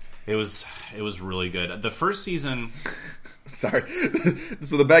 It was really good. The first season, Sorry.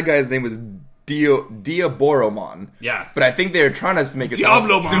 So the bad guy's name was Diaboromon. yeah, But I think they're trying to make it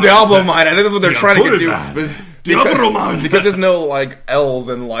Diablomon. Diablomon. I think that's what they're trying to get to. Diaboromon. Diaboromon. Because there's no, like, L's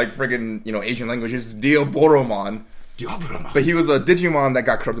in, like, friggin', Asian languages. Diaboromon. But he was a Digimon that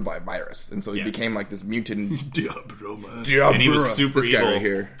got corrupted by a virus. And so he Yes. became, like, this mutant... and he was super this evil. guy right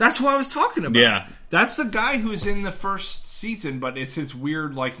here. That's what I was talking about. Yeah. That's the guy who's in the first season, but it's his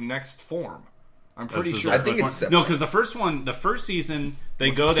weird like next form. I'm pretty This is sure. the I think first it's one. No, because the first season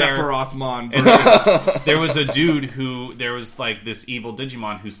they go there. Sephirothmon. And there was a dude there was like this evil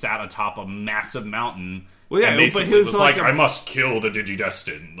Digimon who sat atop a massive mountain. Well, yeah, and but basically he was was like like, a- I must kill the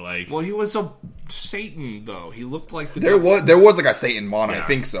Digidestined. Like, Well, he was a Satan though. He looked like the There was like a Satan Mon, I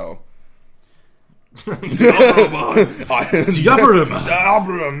think so. Diaboromon.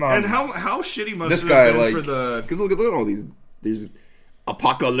 Diaboromon. And how shitty must This it guy, have been like... for the Because look at all these... There's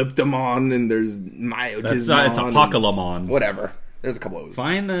Apocalyptomon, and there's Myotismon. It's Apocalyptomon. Whatever. There's a couple of those.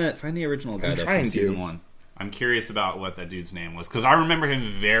 Find the original guy though, trying from to. season 1. I'm curious about what that dude's name was because I remember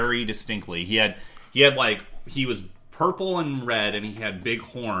him very distinctly. He had like he was purple and red, and he had big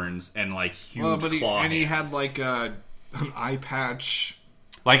horns and like huge claw and he had hands. like an eye patch.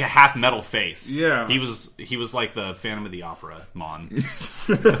 like a half metal face. Yeah. He was like the Phantom of the Opera Mon. In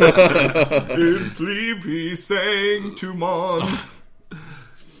sleep sang to Mon.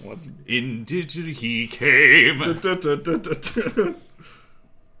 Indeed he came.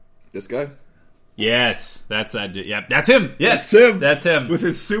 This guy? Yes, that's that. Yeah, that's him. Yes, That's him. That's him. With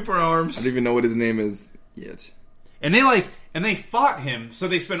his super arms. I don't even know what his name is yet. And they fought him. So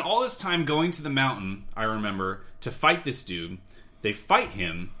they spent all this time going to the mountain, I remember, to fight this dude. They fight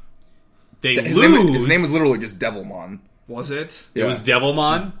him. They lose. His name was literally just Devilmon. Was it? It was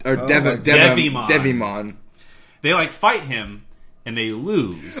Devilmon. Or Devimon. Devimon. They fight him and they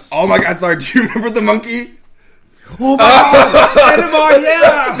lose. Oh my god, sorry. Do you remember the monkey? Oh my god, Devimon,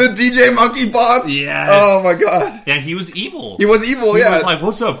 yeah. The DJ monkey boss? Yes. Oh my god. Yeah, he was evil. He was evil, He yeah. was like,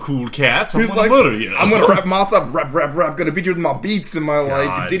 "What's up, cool cats? I'm He was gonna like, murder you. I'm gonna rap my stuff, rap, gonna beat you with my beats and my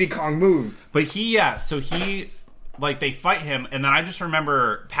God. Diddy Kong moves. But they fight him, and then I just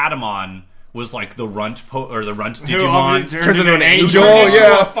remember Patamon was like the runt Digimon. Turns into an angel, Turned into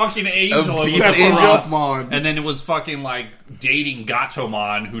yeah. a fucking angel. A beast Sephiroth. angel. Mon. And then it was fucking like dating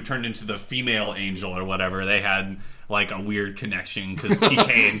Gatomon, who turned into the female angel or whatever. They had like a weird connection because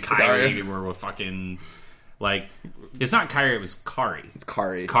TK and Kairi were fucking like. It's not Kairi, it was Kari. It's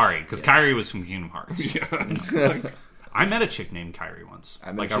Kari. Because Kairi was from Kingdom Hearts. Yeah. I met a chick named Kairi once.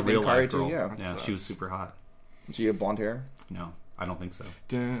 I met Like a a chick real named Kairi life girl. too, yeah. Yeah, she was super hot. Did she have blonde hair? No, I don't think so.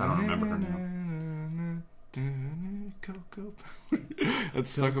 I don't remember her now.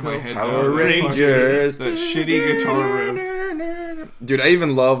 That's stuck in my head. Power now. Rangers. That shitty guitar riff. Dude, I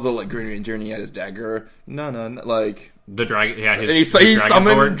even love the Green Ranger and he had his dagger. No, like The dragon, yeah, and his he Dragon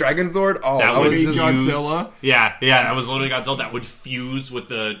summoned Sword. Dragon Sword. Oh, That that would was fuse. Godzilla. Yeah, that was literally Godzilla. That would fuse with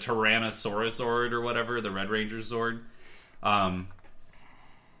the Tyrannosaurus Zord or whatever, the Red Ranger Zord. All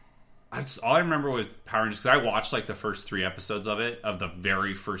I remember with Power Rangers, because I watched like the first 3 episodes of the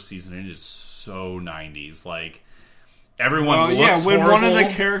very first season. It is so 90s. Like everyone looks when one of the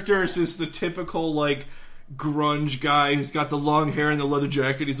horrible. characters is the typical like grunge guy who's got the long hair and the leather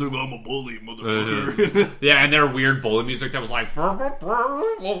jacket, he's like, "I'm a bully, motherfucker." Yeah, and their weird bullet music that was like, like well,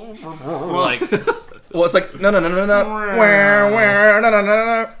 it's like no.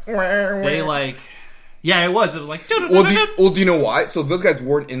 they like, yeah, it was like, Well, do you know why? So those guys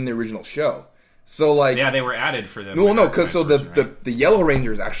weren't in the original show. So like, yeah, they were added for them. no, because so Version, right? the Yellow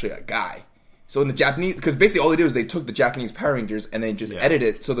Ranger is actually a guy. So in the Japanese, because basically all they do is they took the Japanese Power Rangers and they just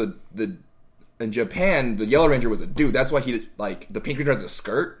edited it so the in Japan the Yellow Ranger was a dude. That's why he like the Pink Ranger has a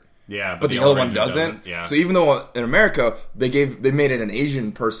skirt. Yeah, But the yellow one Ranger doesn't. Yeah. So even though in America they made it an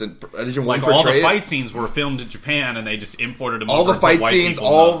Asian person, an Asian like woman all the portray it. fight scenes were filmed in Japan, and they just imported them. All over the fight to white scenes,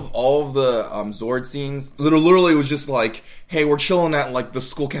 people. all of the Zord scenes, literally was just like, hey, we're chilling at like the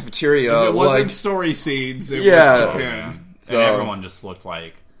school cafeteria. It wasn't like, story scenes. It Yeah. was Yeah. Japan. So- And everyone just looked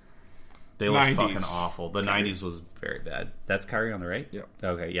like they looked 90s. fucking awful. The 90s was very bad. That's Kairi on the right? Yep.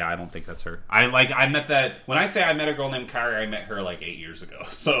 Okay, yeah, I don't think that's her. I met that when I say I met a girl named Kairi, I met her like 8 years ago.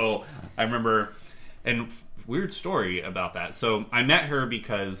 So I remember, and weird story about that. So I met her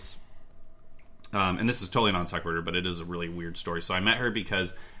because and this is totally non sequitur, but it is a really weird story. So I met her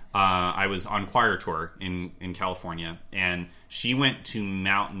because I was on choir tour in California, and she went to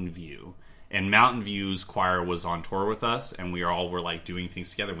Mountain View. And Mountain View's choir was on tour with us, and we all were like doing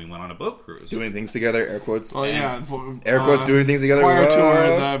things together. We went on a boat cruise. doing things together, air quotes. Oh yeah, Air quotes doing things together. Choir Whoa.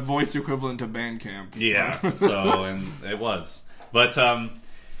 tour, the voice equivalent to band camp. Yeah. So and it was, but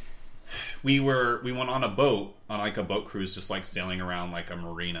we went on a boat on like a boat cruise, just like sailing around like a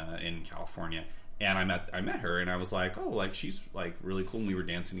marina in California. And I met her, and I was like, oh, like she's like really cool. And we were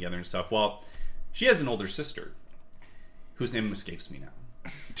dancing together and stuff. Well, she has an older sister whose name escapes me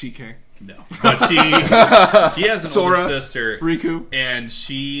now. TK. No, but she has an Sora, older sister, Riku, and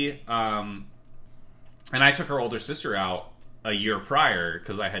she and I took her older sister out a year prior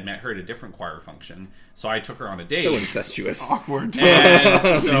because I had met her at a different choir function. So I took her on a date. So incestuous. awkward.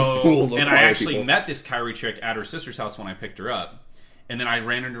 And so, These pools of and I choir actually people. met this Kairi chick at her sister's house when I picked her up. And then I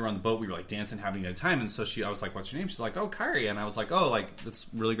ran into her on the boat. We were like dancing, having a good time. And so I was like, "What's your name?" She's like, "Oh, Kairi." And I was like, "Oh, like it's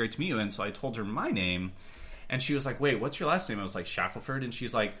really great to meet you." And so I told her my name. And she was like, "Wait, what's your last name?" I was like, "Shackelford." And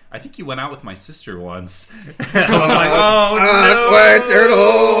she's like, "I think you went out with my sister once." And I was like, "Oh, Awkward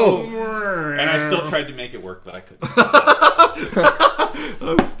turtle. And I still tried to make it work, but I couldn't.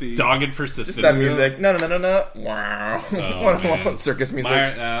 Oh, Steve. Dogged persistence. That music. No. Wow. Oh, man. Circus music.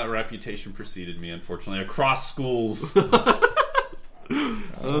 My reputation preceded me, unfortunately, across schools.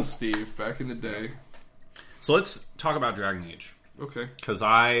 Oh, Steve. Back in the day. So let's talk about Dragon Age. Okay. Because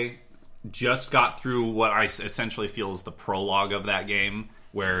I just got through what I essentially feel is the prologue of that game.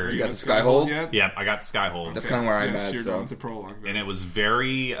 where You got the Skyhold? yet? yeah, I got Skyhold. That's kind of where I'm Yes, at. you're So done with the prologue. Then. And it was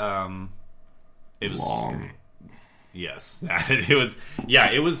very it was long. Yes. It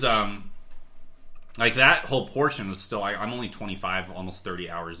was like that whole portion was still I'm only 25, almost 30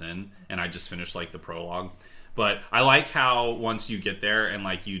 hours in, and I just finished like the prologue. But I like how once you get there and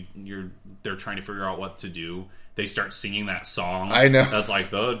like they're trying to figure out what to do, they start singing that song. I know. That's like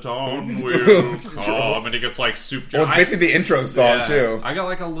the dawn will come, and it gets like super. well, it's basically the intro song Yeah, too. I got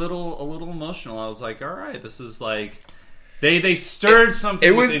like a little emotional. I was like, all right, this is like they stirred something.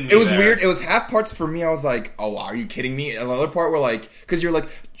 It was within me it was there. weird. It was half parts for me. I was like, "Oh, are you kidding me?" And the other part were like, because you're like,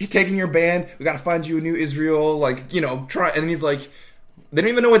 you're taking your band. We got to find you a new Israel. Like, try. And then he's like, they don't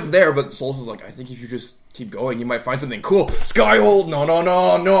even know it's there. But Souls is like, I think if you just keep going, you might find something cool. Skyhold,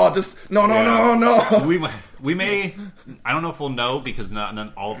 no, just no. We may. I don't know if we'll know because not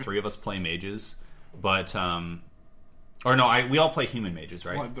all three of us play mages, but we all play human mages,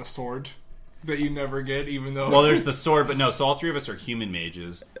 right? What, the sword that you never get, even though... Well, there's the sword, but no, so all three of us are human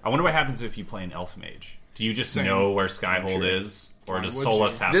mages. I wonder what happens if you play an elf mage. Do you just know where Skyhold is? Or does would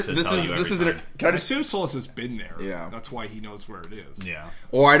Solus you? have to tell you every time? Can I I just? assume Solus has been there. Yeah. That's why he knows where it is. Yeah.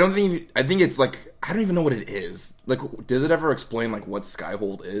 Or I think it's like I don't even know what it is. Like, does it ever explain like what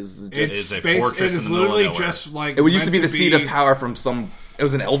Skyhold is? It is a fortress It in is the middle of literally nowhere. just like... It used to be meant the seed of power from some. It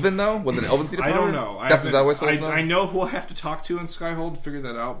was an Elven though. Was it an Elven seed of power? I don't know. Is that what Souls knows? I know who I have to talk to in Skyhold to figure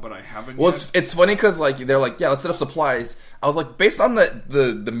that out, but I haven't Well, yet. it's funny because like they're like, yeah, let's set up supplies. I was like, based on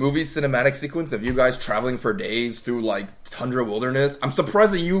the movie cinematic sequence of you guys traveling for days through like tundra wilderness, I'm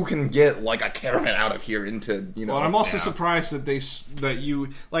surprised that you can get like a caravan out of here into Well, I'm also Yeah. surprised that you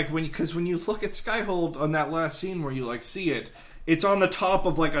like when you look at Skyhold on that last scene where you like see it. It's on the top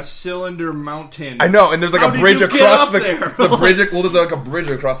of like a cylinder mountain. I know, and there's like How a did bridge you get across up the there? bridge. Well, there's like a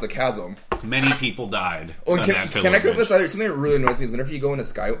bridge across the chasm. Many people died. Oh, and on can that I cut pilgrimage. this out? Something that really annoys me is whenever you go into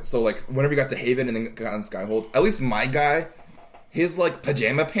Sky. So like whenever you got to Haven and then got on Skyhold, at least my guy, his like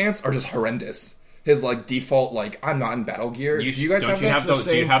pajama pants are just horrendous. His like default like I'm not in battle gear. Do you guys don't have you that? have the those?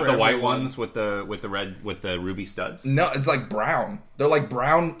 Do you same have for the white everyone. ones with the ruby studs? No, it's like brown. They're like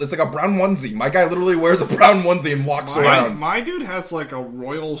brown. It's like a brown onesie. My guy literally wears a brown onesie and walks around. My dude has like a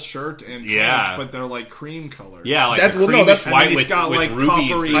royal shirt and Yeah. pants, but they're like cream color. Yeah, like That's- a well, no, creamish that's- and white then he's with, got, with like, rubies.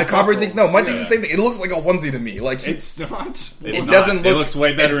 coppery- I copper thinks no. My thing's Yeah. the same thing. It looks like a onesie to me. Like It's not. It's It not. doesn't It look- looks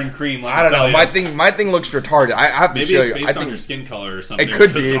way better in cream. Let I don't me know. tell you. My thing looks retarded. I have to Maybe show it's you. based I on think your skin color or something. It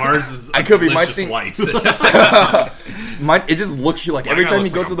could because be. Ours is It could be. My delicious thing- white. it just looks like My every guy time he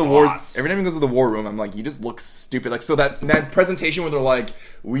looks goes like to a the war. boss. Every time he goes to the war room, I'm like, you just look stupid. Like so that presentation where they're like,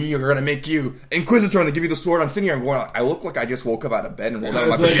 we are gonna make you Inquisitor and they give you the sword. I'm sitting here and going, I look like I just woke up out of bed and rolled out of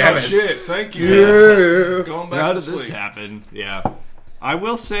my Like, oh, pajamas. shit, thank you. Yeah. Going back How to did this sleep. happen? Yeah. I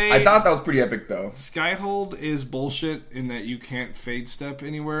will say I thought that was pretty epic though. Skyhold is bullshit in that you can't fade step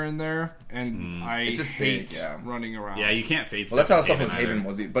anywhere in there, and I It's just hate big, yeah. running around. Yeah, you can't fade Well, that's how stuff stuff with Haven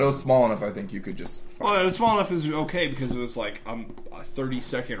was, but it was small enough. I think you could just. Well, it was small enough is okay because it was like a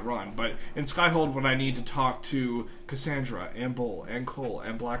 30-second run. But in Skyhold, when I need to talk to Cassandra and Bull and Cole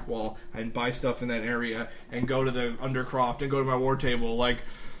and Blackwall and buy stuff in that area and go to the Undercroft and go to my war table, like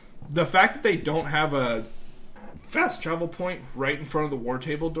the fact that they don't have a fast travel point right in front of the war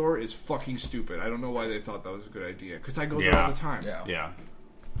table door is fucking stupid. I don't know why they thought that was a good idea because I go there all the time. Yeah. Yeah.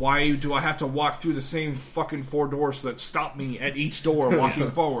 Why do I have to walk through the same fucking 4 doors that stop me at each door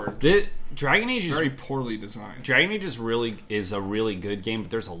walking forward? Dragon Age is Very poorly designed. Dragon Age is a really good game, but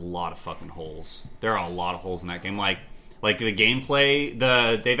there's a lot of fucking holes. There are a lot of holes in that game. Like the gameplay,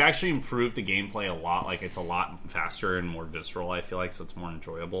 they've actually improved the gameplay a lot. Like it's a lot faster and more visceral. I feel like so it's more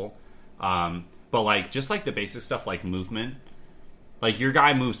enjoyable. But like just like the basic stuff like movement, like your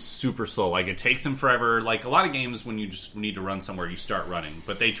guy moves super slow. Like it takes him forever. Like a lot of games when you just need to run somewhere, you start running.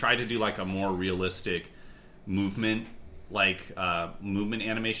 But they try to do like a more realistic movement. Like movement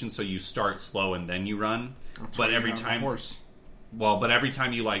animation, so you start slow and then you run. But every time, horse. but every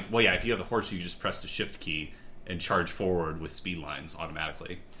time you if you have the horse, you just press the shift key and charge forward with speed lines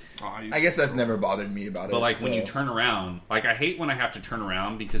automatically. I guess that's never bothered me about it. But like when you turn around, like I hate when I have to turn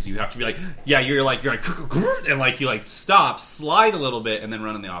around because you have to be like, you're like and like you like stop, slide a little bit, and then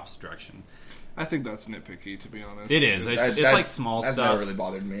run in the opposite direction. I think that's nitpicky, to be honest. It is. It's like small that's stuff. never really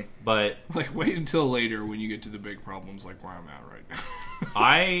bothered me. But Like, wait until later when you get to the big problems like where I'm at right now.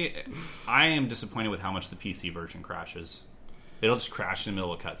 I am disappointed with how much the PC version crashes. It'll just crash in the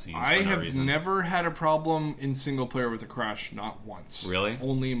middle of cutscenes. I for no have reason. never had a problem in single player with a crash, not once. Really?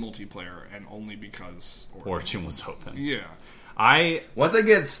 Only in multiplayer, and only because Origin was open. Yeah. Once I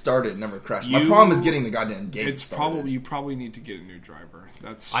get started, it never crashed. My You- problem is getting the goddamn game It's started. you probably need to get a new driver.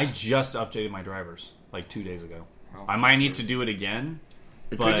 That's I just updated my drivers like 2 days ago. Well, I might need to do it again,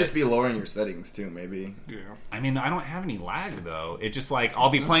 It But could just be lowering your settings too, maybe. Yeah. I mean, I don't have any lag though. It just like I'll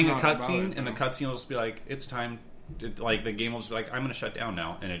be That's playing a not about cutscene, it, and the though. cutscene will just be like, "It's time." Like the game will just be like, "I'm going to shut down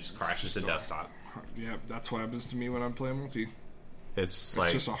now," and it just crashes to desktop. Yeah, that's what happens to me when I'm playing multi. It's It's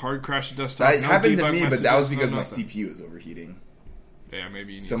like just a hard crash to desktop. That no happened to debug me, but that was messages, because no my nothing. CPU is overheating. Yeah,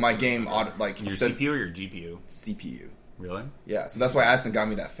 maybe. You need So to my do game, that. your the CPU or your GPU. CPU. Really? Yeah, so that's why Aston got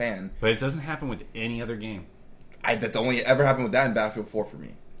me that fan. But it doesn't happen with any other game. That's only ever happened with that in Battlefield 4 for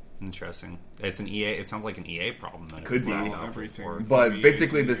me. Interesting. It's an EA. It sounds like an EA problem. Then. Could be. Battlefield Everything. 4. But Yeah,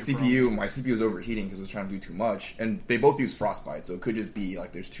 basically, the it's a CPU, problem. my CPU was overheating because it was trying to do too much, and they both use Frostbite, so it could just be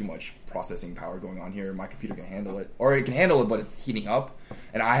like there's too much processing power going on here. My computer can handle it, or it can handle it, but it's heating up.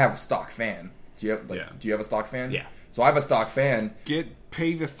 And I have a stock fan. Do you have Yeah. Do you have a stock fan? Yeah. So I have a stock fan,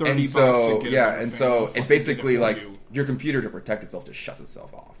 Pay the $30 and so and get yeah, another and fan. so They'll it fucking basically get it for like you. your computer to protect itself just shuts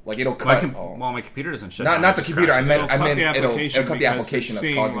itself off. Like it'll My cut. my computer doesn't shut Not down. not it the just computer. I crashes. meant It'll cut the it'll application cut the because application it's that's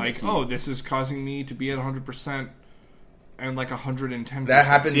saying, causing like, the heat. oh, this is causing me to be at 100% and like 110%. That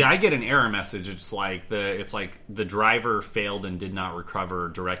happened. See, I get an error message. It's like the driver failed and did not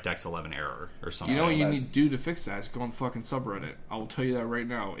recover DirectX 11 error or something. You know what you need That's- to do to fix that is go on the fucking subreddit. I will tell you that right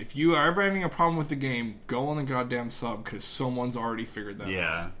now. If you are ever having a problem with the game, go on the goddamn sub because someone's already figured that out.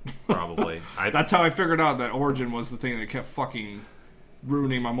 Yeah, probably. That's how I figured out that Origin was the thing that kept fucking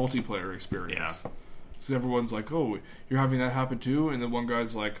ruining my multiplayer experience. Yeah. Because everyone's like, oh, you're having that happen too? And then one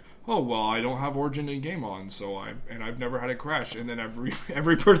guy's like, oh, well, I don't have Origin in game on, so I've never had it crash. And then every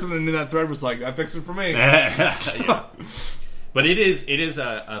person in that thread was like, I fixed it for me. Yeah. But it is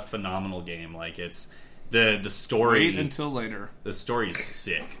a phenomenal game. Like it's the story. Wait until later. The story is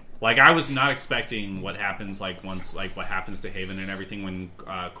sick. Like I was not expecting what happens what happens to Haven and everything when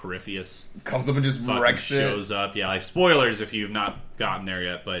Corypheus comes up and just fucking wrecks it. shows up. Yeah, like spoilers if you've not gotten there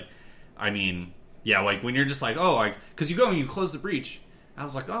yet. But I mean, yeah, like when you're just like, oh, like because you go and you close the breach. I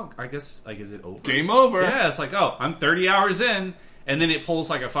was like, oh, I guess like is it over? Game over. Yeah, it's like, oh, I'm 30 hours in, and then it pulls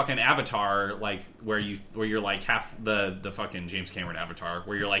like a fucking avatar, like where you're like half the fucking James Cameron avatar,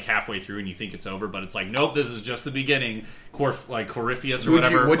 where you're like halfway through and you think it's over, but it's like, nope, this is just the beginning. Like Corypheus or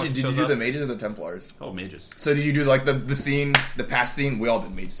whatever. Did you do the mages or the Templars? Oh, mages. So did you do like the scene, the past scene? We all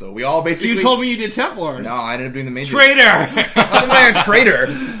did mages. So we all basically. You told me you did Templars. No, I ended up doing the mages. Traitor! I'm not a traitor.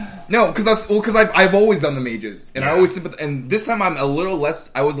 No, because I've always done the mages, and I Yeah. always and this time I was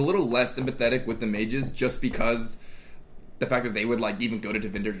a little less sympathetic with the mages just because the fact that they would like even go to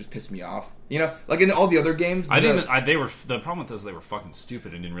Devinder just pissed me off. You know, like in all the other games, They were the problem with those. They were fucking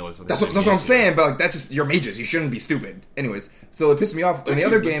stupid and didn't realize what they That's were what doing. I'm saying, but like that's just you're mages. You shouldn't be stupid. Anyways, so it pissed me off. In the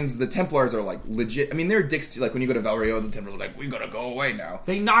other games, the Templars are like legit. I mean, they're dicks. Like when you go to Valrio, the Templars are like, "We gotta go away now."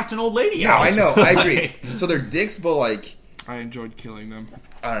 They knocked an old lady No, out. I know, I agree. So they're dicks, but like I enjoyed killing them.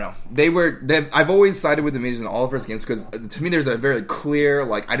 I don't know. I've always sided with the mages in all of first games because to me there's a very clear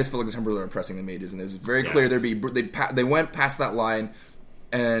like I just feel like the Templars are oppressing the mages, and it was very clear they went past that line,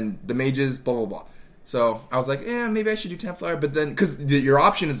 and the mages blah blah blah. So I was like, maybe I should do Templar, but then because your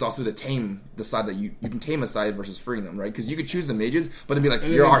option is also to tame the side that you can tame a side versus freeing them, right? Because you could choose the mages, but then be like,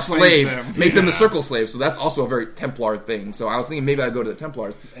 And you're then our enslave slaves, them. make them the Yeah. circle slaves. So that's also a very Templar thing. So I was thinking maybe I'd go to the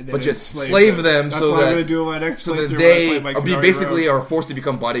Templars, And then but just enslave slave them That's so what I'm that going to do in my next so playthrough that when I they play my Canary basically Road. are forced to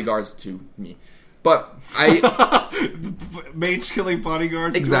become bodyguards to me. But I Mage killing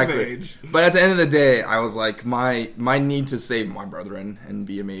bodyguards exactly. to a mage. But at the end of the day, I was like, my need to save my brethren and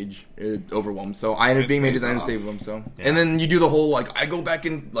be a mage overwhelmed. So I ended up being mages. I ended up saving them. So and then you do the whole like I go back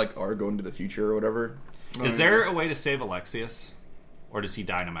in like or go into the future or whatever. Is there a way to save Alexius, or does he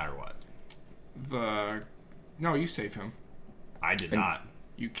die no matter what? No, you save him. I did not.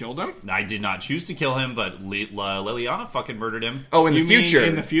 You killed him? I did not choose to kill him, but Liliana fucking murdered him. Oh, in the You mean future.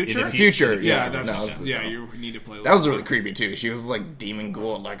 in the future? In the future. Yeah, Yeah, that's no, you need to play that was really creepy too. She was like demon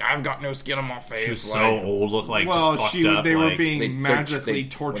ghoul, like I've got no skin on my face. She was like, so old, looked like Well, just fucked up. they were like, being they- magically they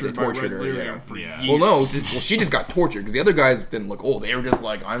tortured by tortured Red her, Lyrium yeah. for Yeah. years. Well, no, she just got tortured because the other guys didn't look old. They were just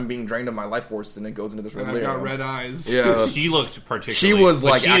like, I'm being drained of my life force, and it goes into this red And I got lyrium. red eyes. Yeah, she looked particularly. she was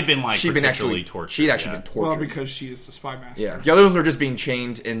but like she had been like she'd been particularly actually tortured. She'd actually yeah. been tortured. Well, because she is the spy master. Yeah, the other ones were just being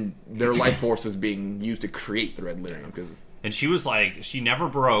chained, and their life force was being used to create the red lyrium. Because And she was like, she never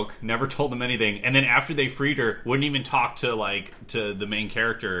broke, never told them anything. And then after they freed her, wouldn't even talk to the main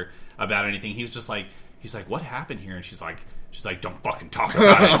character about anything. He's like, what happened here? And she's like, don't fucking talk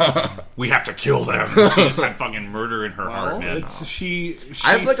about it. We have to kill them. And she just had fucking murder in her heart, Well, man. it's she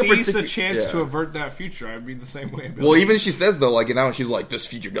I have, like, a sees the particu- chance yeah. to avert that future. I'd be the same way. well, even she says though, like in that one, she's like, this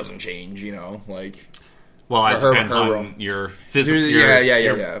future doesn't change. You know, like Well, it her- depends her on role. your physical.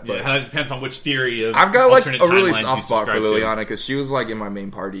 Yeah, but- it depends on which theory of. I've got like alternate a really timelines soft you spot for subscribe to. Liliana because she was like in my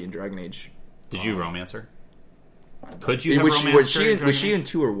main party in Dragon Age. Did you romance her? Could you have Was romanced her? was she in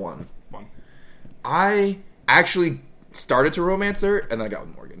 2 or 1? One. I actually started to romance her, and then I got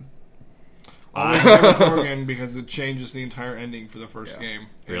with Morgan. Always go with Morgan because it changes the entire ending for the first game.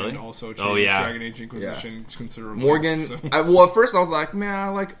 Really? And also changes Oh, yeah. Dragon Age Inquisition considerably. Morgan, so. well, at first I was like, man, I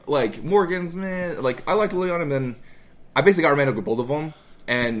like Morgan's, man. Like, I like Liliana, and then I basically got romantic with both of them,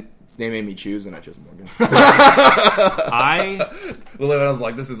 and they made me choose, and I chose Morgan. Liliana was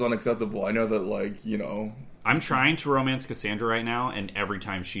like, this is unacceptable. I know that, like, you know. I'm trying to romance Cassandra right now, and every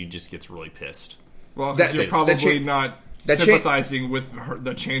time she just gets really pissed. Well, 'cause you're probably not that sympathizing with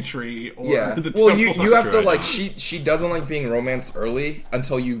the Chantry or the well, Temple. you have to, like, she doesn't like being romanced early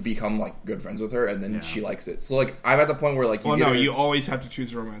until you become, like, good friends with her, and then she likes it. So, like, I'm at the point where, like, you always have to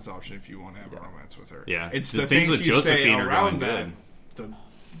choose a romance option if you want to have a romance with her. Yeah. It's The the things things with you say Josephine are around going that.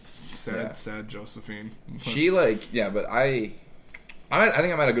 The sad Josephine. She, like, but I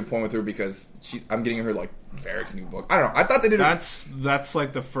think I'm at a good point with her because I'm getting her, like, Varric's new book. I don't know. I thought they did that's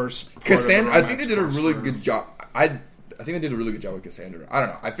like the first part Cassandra. of the I think they did a really good job. I think they did a really good job with Cassandra. I don't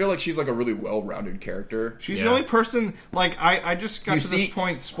know. I feel like she's like a really well-rounded character. She's the only person, like, I just got to see- this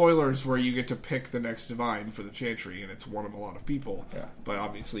point, spoilers, where you get to pick the next divine for the Chantry, and it's one of a lot of people. Yeah. But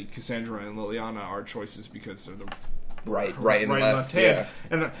obviously, Cassandra and Liliana are choices because they're the right, and left hand.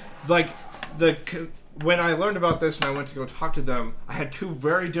 And, like, when I learned about this and I went to go talk to them, I had 2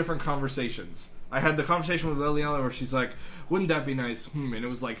 very different conversations. I had the conversation with Liliana where she's like, wouldn't that be nice? And it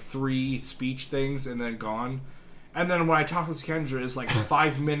was like 3 speech things and then gone. And then when I talked with Kendra, it's like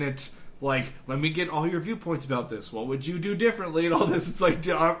 5-minute, like, let me get all your viewpoints about this. What would you do differently and all this? It's like,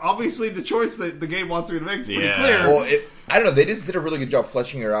 obviously the choice that the game wants me to make is pretty clear. Well, I don't know. They just did a really good job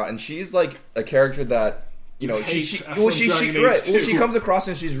fleshing her out, and she's like a character that, you know, she comes across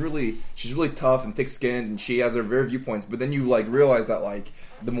and she's really tough and thick-skinned, and she has her very viewpoints. But then you, like, realize that, like,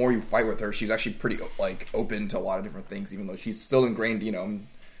 the more you fight with her, she's actually pretty, like, open to a lot of different things, even though she's still ingrained, you know.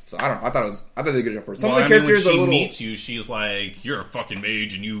 So I don't know. I thought they did a good job for her. Some of the characters when she are a little. meets you, she's like, "You're a fucking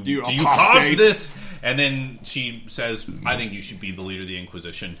mage, and do you apostate? cause this?" And then she says, "I think you should be the leader of the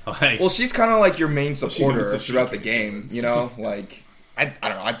Inquisition." Like, Well, she's kind of like your main supporter goes to throughout the Sheik game. You know, like I don't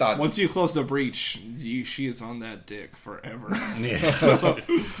know. I thought once you close the breach, she is on that dick forever.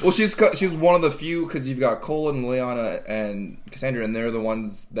 well, she's one of the few because you've got Colin, Liliana, and Cassandra, and they're the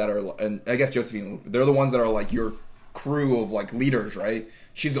ones that are, and I guess Josephine. They're the ones that are like your crew of like leaders, right?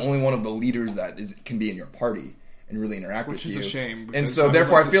 She's the only one of the leaders that can be in your party and really interact with you. Which is a shame. And so,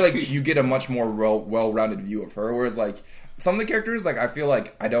 therefore, I feel like you get a much more well-rounded view of her. Whereas, like, some of the characters, like, I feel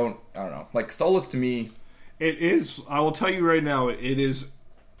like I don't know. Like, Solus to me, it is. I will tell you right now, it is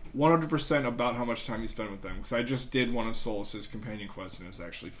 100% about how much time you spend with them. Because I just did one of Solus's companion quests, and it's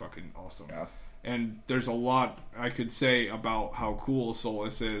actually fucking awesome. Yeah. And there's a lot I could say about how cool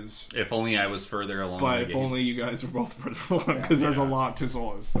Solus is. if only I was further along. But in the if game. only you guys were both further along, because there's a lot to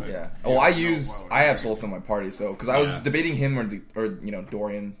Solus. That, yeah. Oh, I have Solus in my party, so because I was debating him or you know,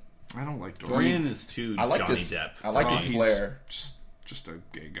 Dorian. I don't like Dorian is too I like Johnny this. Depp. I like his he's flair. Just a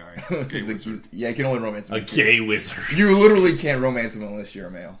gay guy. He's like, you can only romance him. A gay wizard. You literally can't romance him unless you're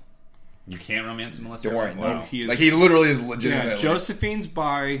a male. You can't romance him unless you're Dorian, wow. no. He is- Like, he literally is legitimately. Yeah, Josephine's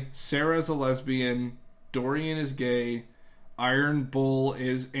bi, Sarah's a lesbian, Dorian is gay, Iron Bull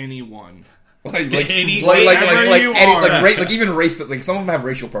is anyone. like Any- whatever you are. even race. Like, some of them have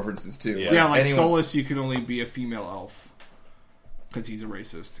racial preferences too. Yeah, like anyone- Solus, you can only be a female elf because he's a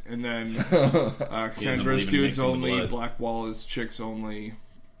racist. And then Cassandra's believe in dudes mixing the only, blood. Blackwall is chicks only,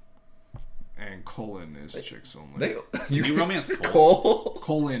 and Colin is chicks only. You romance Cole.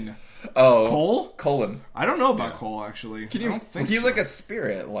 Colin. Oh, Cole? Colin. I don't know about Cole, actually. I don't think He's so. like a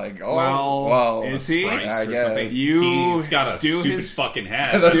spirit. Like, Well, is he? Sprites I or guess. something. You He's got a do stupid his- fucking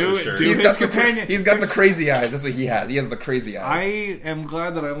hat. That's That's for for sure. do He's his got companion- he's got the crazy eyes. That's what he has. He has the crazy eyes. I am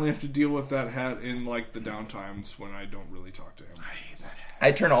glad that I only have to deal with that hat in like the downtimes when I don't really talk to him.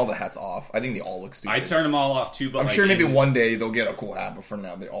 I turn all the hats off. I think they all look stupid. I turn them all off too, but I'm like sure maybe in- one day they'll get a cool hat, but for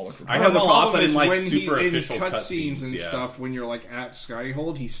now they all look I ridiculous. have the them all up, problem but in is like when super he, official in cutscenes and yeah. stuff, when you're like at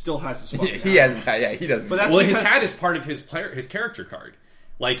Skyhold, he still has his fucking He hat. has, yeah, he doesn't. But that's Well, his because- hat is part of his character card.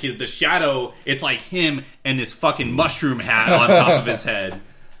 Like the shadow, it's like him and this fucking mushroom hat on top of his head.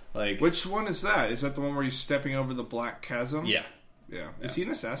 Like Which one is that? Is that the one where he's stepping over the black chasm? yeah. Yeah. Is he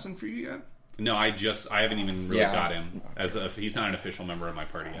an assassin for you yet? No, I haven't even really Yeah. got him he's not an official member of my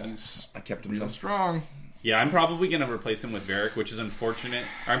party yet. He's I kept him real though. strong. Yeah, I'm probably going to replace him with Varric, which is unfortunate.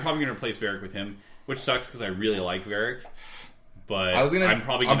 I'm probably going to replace Varric with him, which sucks because I really like Varric. But I'm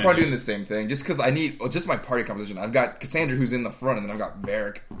probably doing the same thing just because I need just my party composition. I've got Cassandra who's in the front, and then I've got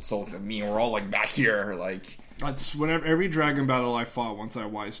Varric, Solus, and me, and we're all like back here. Like That's whenever every dragon battle I fought once I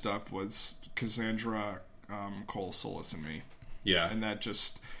wised up was Cassandra, Cole, Solis, and me. Yeah. And that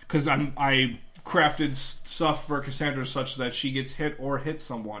just... Because I crafted stuff for Cassandra such that she gets hit or hits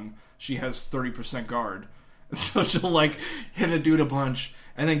someone, she has 30% guard. So she'll, like, hit a dude a bunch,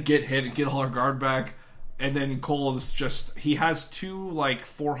 and then get hit and get all her guard back. And then Cole is just... He has 2, like,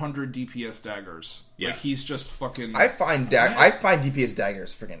 400 DPS daggers. Yeah. Like, he's just fucking... I find DPS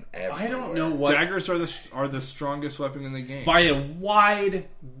daggers freaking everywhere. I don't know what... Daggers are the strongest weapon in the game. By a wide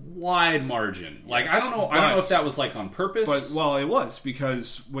margin. Like, I don't know if that was, like, on purpose. But, well, it was,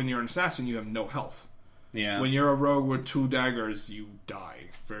 because when you're an assassin, you have no health. Yeah. When you're a rogue with 2 daggers, you die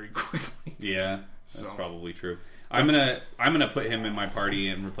very quickly. Yeah, that's probably true. I'm gonna put him in my party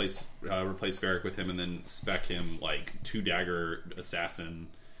and replace Varric with him, and then spec him like 2 dagger assassin.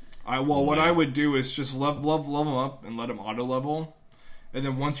 What I would do is just level him up and let him auto level, and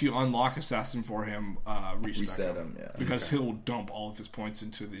then once you unlock assassin for him, reset him. Yeah, because he'll dump all of his points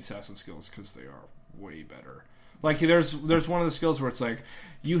into the assassin skills because they are way better. Like there's one of the skills where it's like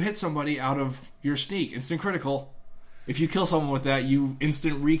you hit somebody out of your sneak, instant critical. If you kill someone with that, you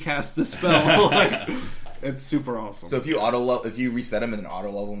instant recast the spell. Like, it's super awesome. So if you reset them and then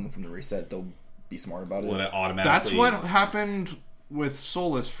auto level them from the reset, they'll be smart about it. Will it automatically? That's what happened with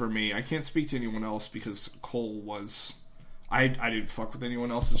Solis for me. I can't speak to anyone else because Cole was... I didn't fuck with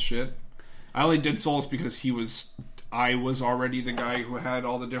anyone else's shit. I only did Solis because I was already the guy who had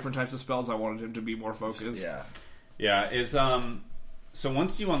all the different types of spells. I wanted him to be more focused. Yeah. So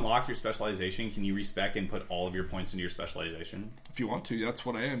once you unlock your specialization, can you respec and put all of your points into your specialization? If you want to, that's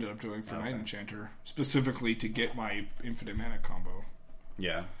what I ended up doing for Night Enchanter, specifically to get my infinite mana combo.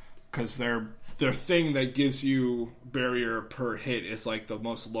 Yeah, because their thing that gives you barrier per hit is like the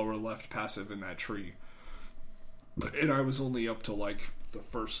most lower left passive in that tree, and I was only up to like the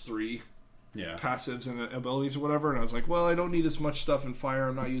first 3 passives and abilities or whatever, and I was like, well, I don't need as much stuff in fire.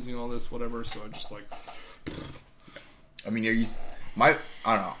 I'm not using all this, whatever. So I just like, I mean, I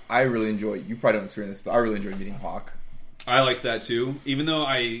don't know. I really enjoy. You probably don't experience this, but I really enjoy getting Hawk. I liked that too. Even though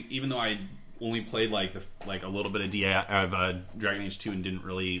I only played like a little bit of Dragon Age 2 and didn't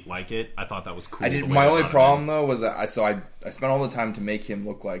really like it, I thought that was cool. My only problem though was that I spent all the time to make him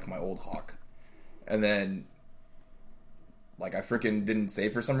look like my old Hawk, and then like I freaking didn't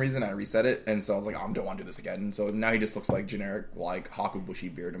save for some reason. I reset it, and so I was like, I don't want to do this again. So now he just looks like generic like Hawk with bushy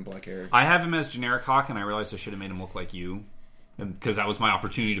beard and black hair. I have him as generic Hawk, and I realized I should have made him look like you. Because that was my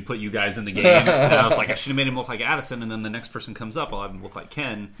opportunity to put you guys in the game. And I was like, I should have made him look like Addison, and then the next person comes up, I'll have him look like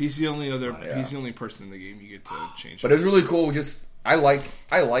Ken. He's the only He's the only person in the game you get to change. But it's really cool. Just I like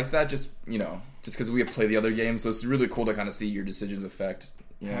that. Just because we play the other game, so it's really cool to kind of see your decisions affect.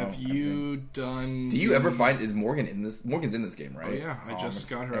 Have you done? Do you ever find is Morgan in this? Morgan's in this game, right? Oh yeah, I just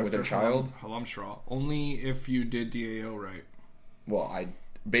got her with her child. Halumshra. Only if you did DAO right. Well,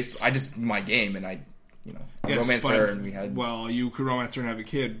 my game, and I. Romanced her, and we had... Well, you could romance her and have a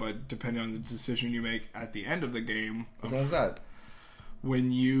kid, but depending on the decision you make at the end of the game... Which one was that?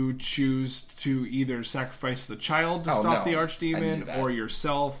 When you choose to either sacrifice the child to stop the archdemon, or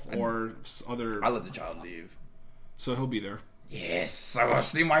yourself, or other... I let the child leave. So he'll be there. Yes! I want to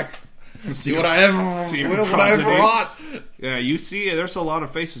see what I ever brought! Yeah, you see, there's a lot of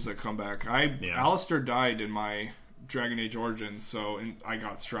faces that come back. Alistair died in my Dragon Age Origins, so I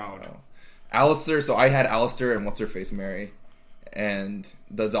got Shroud. Oh. Alistair, so I had Alistair and what's-her-face Mary, and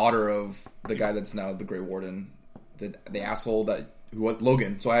the daughter of the guy that's now the Grey Warden, the asshole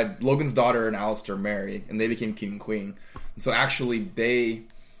Logan. So I had Logan's daughter and Alistair Mary, and they became king and queen. And so actually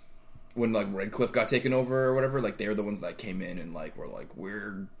when like Redcliffe got taken over or whatever, like they were the ones that came in and like were like,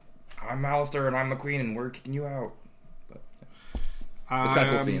 I'm Alistair and I'm the queen and we're kicking you out. But it's kind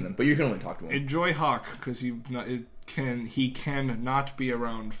of cool seeing them, but you can only talk to him. Enjoy Hawk because he can not be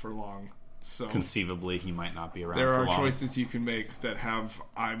around for long. So conceivably, he might not be around. There are long. choices you can make that have.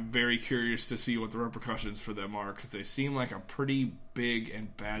 I'm very curious to see what the repercussions for them are because they seem like a pretty big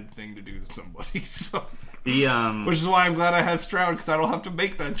and bad thing to do to somebody. So, which is why I'm glad I had Stroud because I don't have to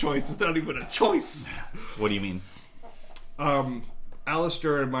make that choice. It's not even a choice. What do you mean?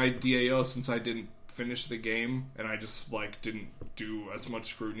 Alistair and my DAO, since I didn't finish the game and I just didn't do as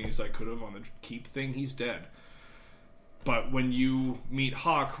much scrutiny as I could have on the keep thing, he's dead. But when you meet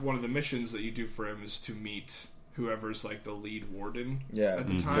Hawk, one of the missions that you do for him is to meet whoever's the lead warden at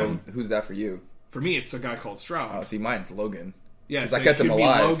the time. So who's that for you? For me, it's a guy called Stroud. Oh, see, mine's Logan. Yeah, so I kept him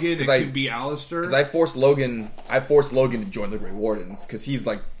alive. Logan, it could be Alistair. Because I forced Logan to join the Grey Wardens because he's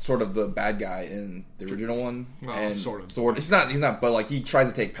sort of the bad guy in the original one. Well, and sort of. He's not, but he tries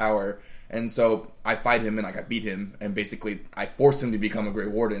to take power. And so I fight him and like I beat him, and basically I forced him to become a Grey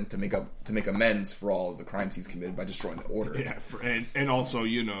Warden to make amends for all of the crimes he's committed by destroying the Order. Yeah, and also,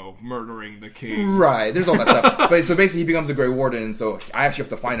 murdering the king. Right, there's all that stuff. But so basically he becomes a Grey Warden, and so I actually have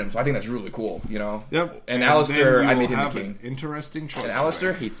to find him. So I think that's really cool, Yep. And Alistair, then we I made will him have the king. an interesting choice. And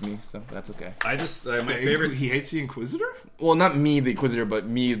Alistair hates me, so that's okay. I just my favorite. He hates the Inquisitor? Well, not me, the Inquisitor, but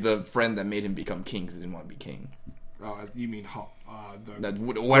me, the friend that made him become king because he didn't want to be king. You mean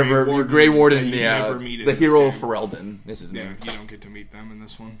the Whatever, Grey Warden, that you yeah, never meet in the this hero game. Ferelden. This is Yeah, name. you don't get to meet them in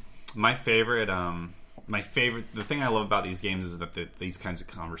this one. My favorite, the thing I love about these games is that these kinds of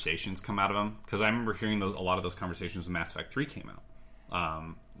conversations come out of them. Because I remember hearing a lot of those conversations when Mass Effect 3 came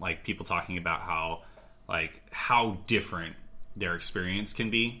out. Like people talking about how different their experience can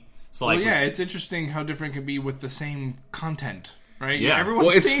be. So like, it's interesting how different it can be with the same content, right? Yeah. Everyone's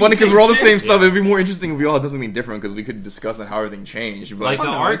Well, it's saying funny because same we're all the shit. same stuff. Yeah. It'd be more interesting if we all had something different because we could discuss on how everything changed. But like the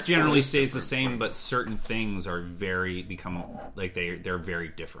no, art it's generally totally stays the same, but certain things are they're very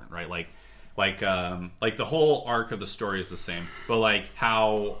different, right? Like the whole arc of the story is the same, but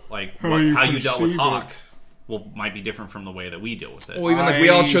how you dealt with perceive Hawk it. might be different from the way that we deal with it. well, even we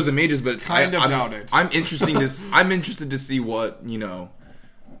all chose the mages, but kind of doubt it. I'm interested to see what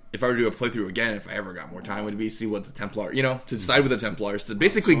if I were to do a playthrough again, if I ever got more time, would be see what the Templar, to decide with the Templars to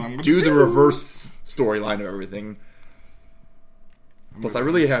basically what I'm gonna do the do. reverse storyline of everything. Plus, I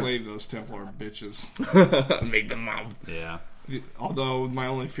really have slave those Templar bitches. make them out. Yeah. Although my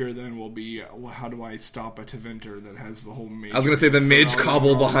only fear then will be, how do I stop a Tevinter that has the whole mage? I was gonna say the mage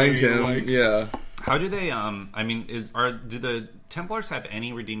cobble behind him. Like, Yeah. How do they? Do the Templars have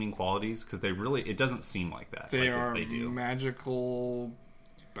any redeeming qualities? Because it doesn't seem like that. they like, are They do. magical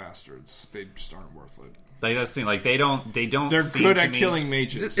bastards. They just aren't worth it. They does seem like they don't. They're seem good to at me- killing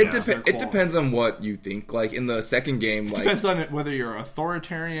mages. It That's their depends quality. on what you think. Like in the second game, Depends on whether you're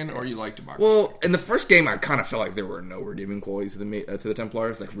authoritarian or you like democracy. well, in the first game, I kind of felt like there were no redeeming qualities to the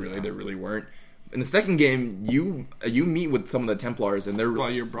Templars. Like really, there really weren't. In the second game, you meet with some of the Templars, and they're well,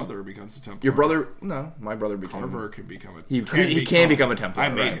 your brother becomes a Templar. your brother. No, my brother became. Carver can become a. He can become a Templar. I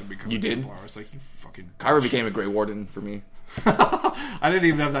made right. him become You a did? Templar. I was like, you fucking. Kyra became a Grey Warden for me. I didn't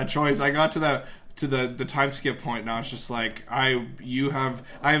even have that choice. I got to the time skip point, and I was just like,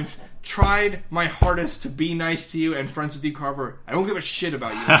 I've tried my hardest to be nice to you and friends with you, Carver. I don't give a shit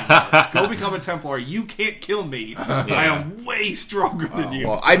about you anymore. Go become a Templar. You can't kill me. I am way stronger than you.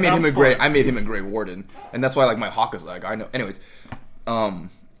 Well, so I made him a have Grey. fun. I made him a Grey Warden, and that's why like my Hawk is like I know. Anyways,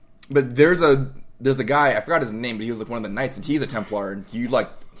 but there's a guy I forgot his name, but he was like one of the knights, and he's a Templar, and you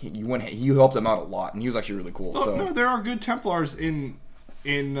helped him out a lot, and he was actually really cool. Oh, So no, there are good Templars in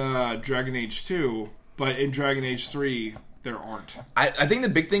Dragon Age 2, but in Dragon Age 3, there aren't. I think the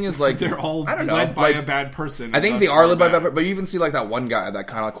big thing is like They're all I don't know, led by like, a bad person. I think and they thus are led by bad. bad, but you even see like that one guy that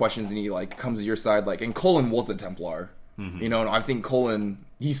kind of questions and he like comes to your side, like and Colin was the Templar, and I think Colin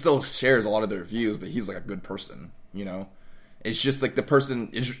he still shares a lot of their views, but he's like a good person, It's just like the person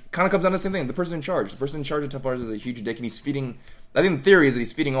it kind of comes down to the same thing. The person in charge of Templars is a huge dick, and he's feeding. I think the theory is that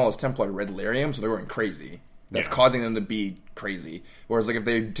he's feeding all his Templar red lyrium, so they're going crazy. That's causing them to be crazy. Whereas like if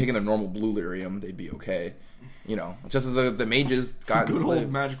they'd taken their normal blue lyrium, they'd be okay. Just as the mages got Good enslaved.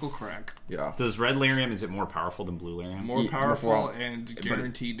 old magical crack. Yeah. Does red lyrium, is it more powerful than blue lyrium? More It's powerful more- and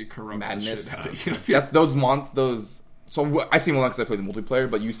guaranteed to corrupt Madness. the shit out of you. Those. So I see one because I play the multiplayer,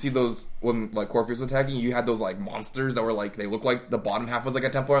 but you see those when like Corpheus was attacking. You had those like monsters that were like they look like the bottom half was like a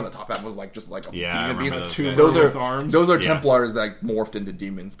Templar and the top half was like just like a Yeah, I demon beast. remember Two Those with are arms. those are Yeah. Templars that morphed into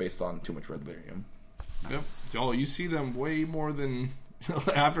demons based on too much red lyrium. Yep. Oh, you see them way more than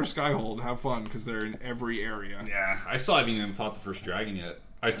after Skyhold. Have fun because they're in every area. Yeah, I still haven't even fought the first dragon yet.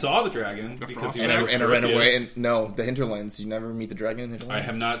 I saw the dragon because he was with And I ran away. Orpheus. And no, the Hinterlands. You never meet the dragon in the Hinterlands. I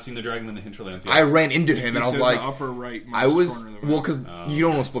have not seen the dragon in the Hinterlands yet. I ran into him and I It's was in like, the upper right. I was corner of the well map. because you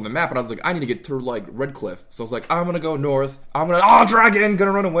don't want to spoil the map, and I was like, I need to get through like Redcliffe, so I was like, I'm gonna go north. Dragon,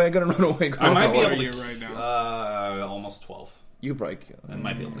 gonna run away. I might be Where able are to you right now? almost 12. You probably kill I him.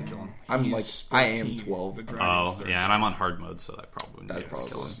 might be able to kill him. I'm He's like, I am 13. 12. The Oh, dragon's 13. yeah, and I'm on hard mode, so that probably wouldn't That's be able to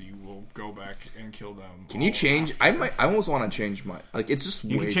kill probably- him. You will go back and kill them. Can you change? I almost want to change my like. It's just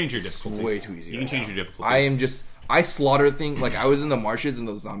You way, can change your it's difficulty. way too easy. You can right change now. your difficulty. I am just I slaughter things like I was in the marshes and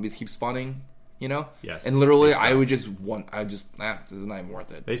those zombies keep spawning. Yes. And literally, They suck. I would just this is not even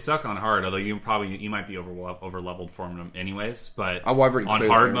worth it. They suck on hard, although you might be over leveled for them anyways. But I've already on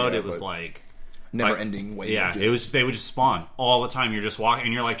cleared hard the mode, area, it was but like Never like, ending wave. Yeah, of it was. They would just spawn all the time. You're just walking,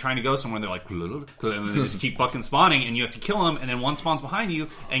 and you're like trying to go somewhere. And they're like, and they just keep fucking spawning, and you have to kill them. And then one spawns behind you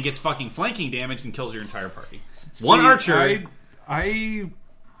and gets fucking flanking damage and kills your entire party. One See, archer.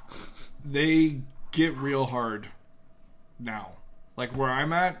 They get real hard now. Like where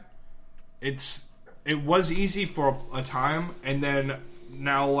I'm at, it was easy for a time, and then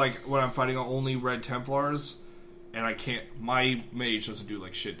now, like, when I'm fighting only Red Templars, and I can't, my mage doesn't do,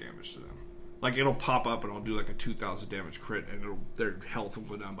 like, shit damage to them. Like, it'll pop up and I'll do, like, a 2,000 damage crit, and their health will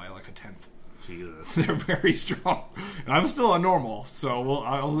go down by, like, a 10th. Jesus. They're very strong. And I'm still a normal, so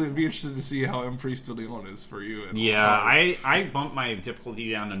I'll be interested to see how Priest of Leon is for you. Yeah, I bumped my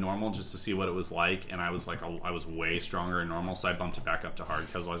difficulty down to normal just to see what it was like, and I was like, I was way stronger in normal, so I bumped it back up to hard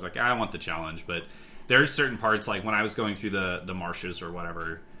because I was like, I want the challenge. But there's certain parts, like when I was going through the marshes or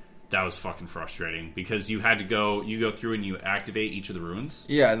whatever, that was fucking frustrating because you go through and you activate each of the runes.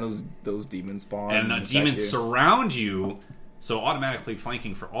 Yeah, and those demons spawn. And the demons surround you. So automatically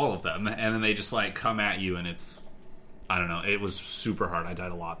flanking for all of them, and then they just like come at you, and it's, I don't know, it was super hard. I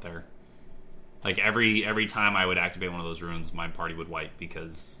died a lot there. Like every time I would activate one of those runes, my party would wipe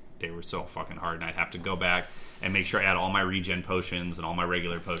because they were so fucking hard, and I'd have to go back and make sure I had all my regen potions and all my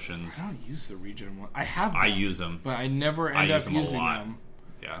regular potions. I don't use the regen one. I have them, I use them, but I never end up using them.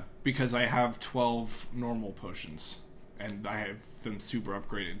 Yeah, because I have 12 normal potions, and I have them super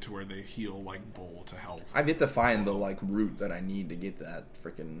upgraded to where they heal like bull to health. I've yet to find the like route that I need to get that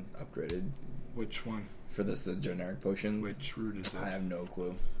freaking upgraded. Which one? For the generic potions. Which route is that? I have no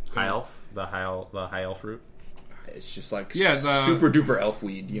clue. High elf, the high elf route. It's just like the super duper elf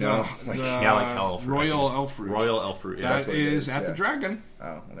weed, you know? Like elf route. Royal elf route. Royal elf route. Yeah, That is at the dragon. Oh,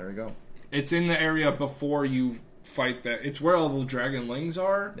 well, there we go. It's in the area before you fight that. It's where all the dragonlings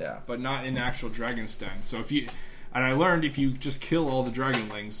are. Yeah. But not in actual dragon's den. So and I learned if you just kill all the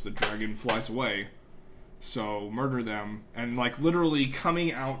dragonlings, the dragon flies away. So murder them, and like literally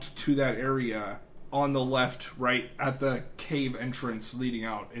coming out to that area on the left, right at the cave entrance leading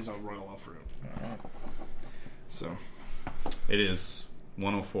out is a royal elf route. So It is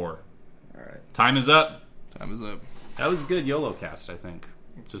 1:04. All right. Time is up. time is up. That was a good YOLO cast, I think.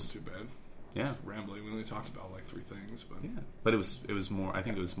 Just too bad. Yeah. Rambling. We only talked about like 3 things, but Yeah, but it was more. I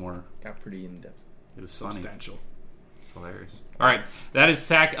think it was more. Got pretty in depth. It was funny. substantial. It's hilarious. All right, that is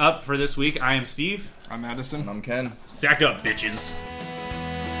Sack Up for this week. I am Steve. I'm Madison. And I'm Ken. Sack up, bitches.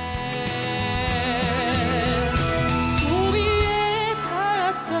 そびえ立っ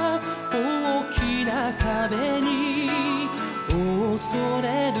た大きな壁に恐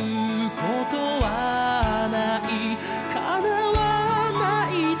れることはない叶わな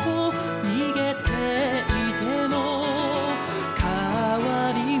いと逃げていても代わ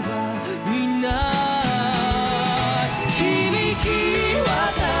りはいない響き渡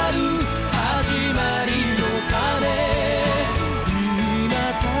る始まりの鐘今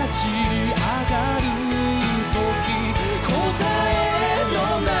立ち上がる時答えの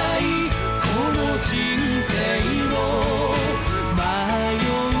ないこの人生を迷う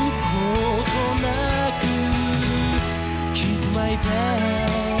ことなく Keep my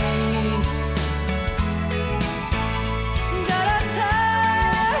pace だらだ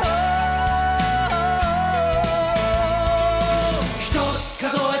一つ数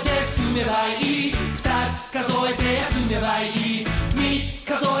えて進めばいい二つ数えて休めばいい三つ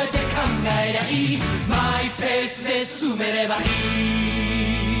数えて考えりゃいいマイペースで進めればいい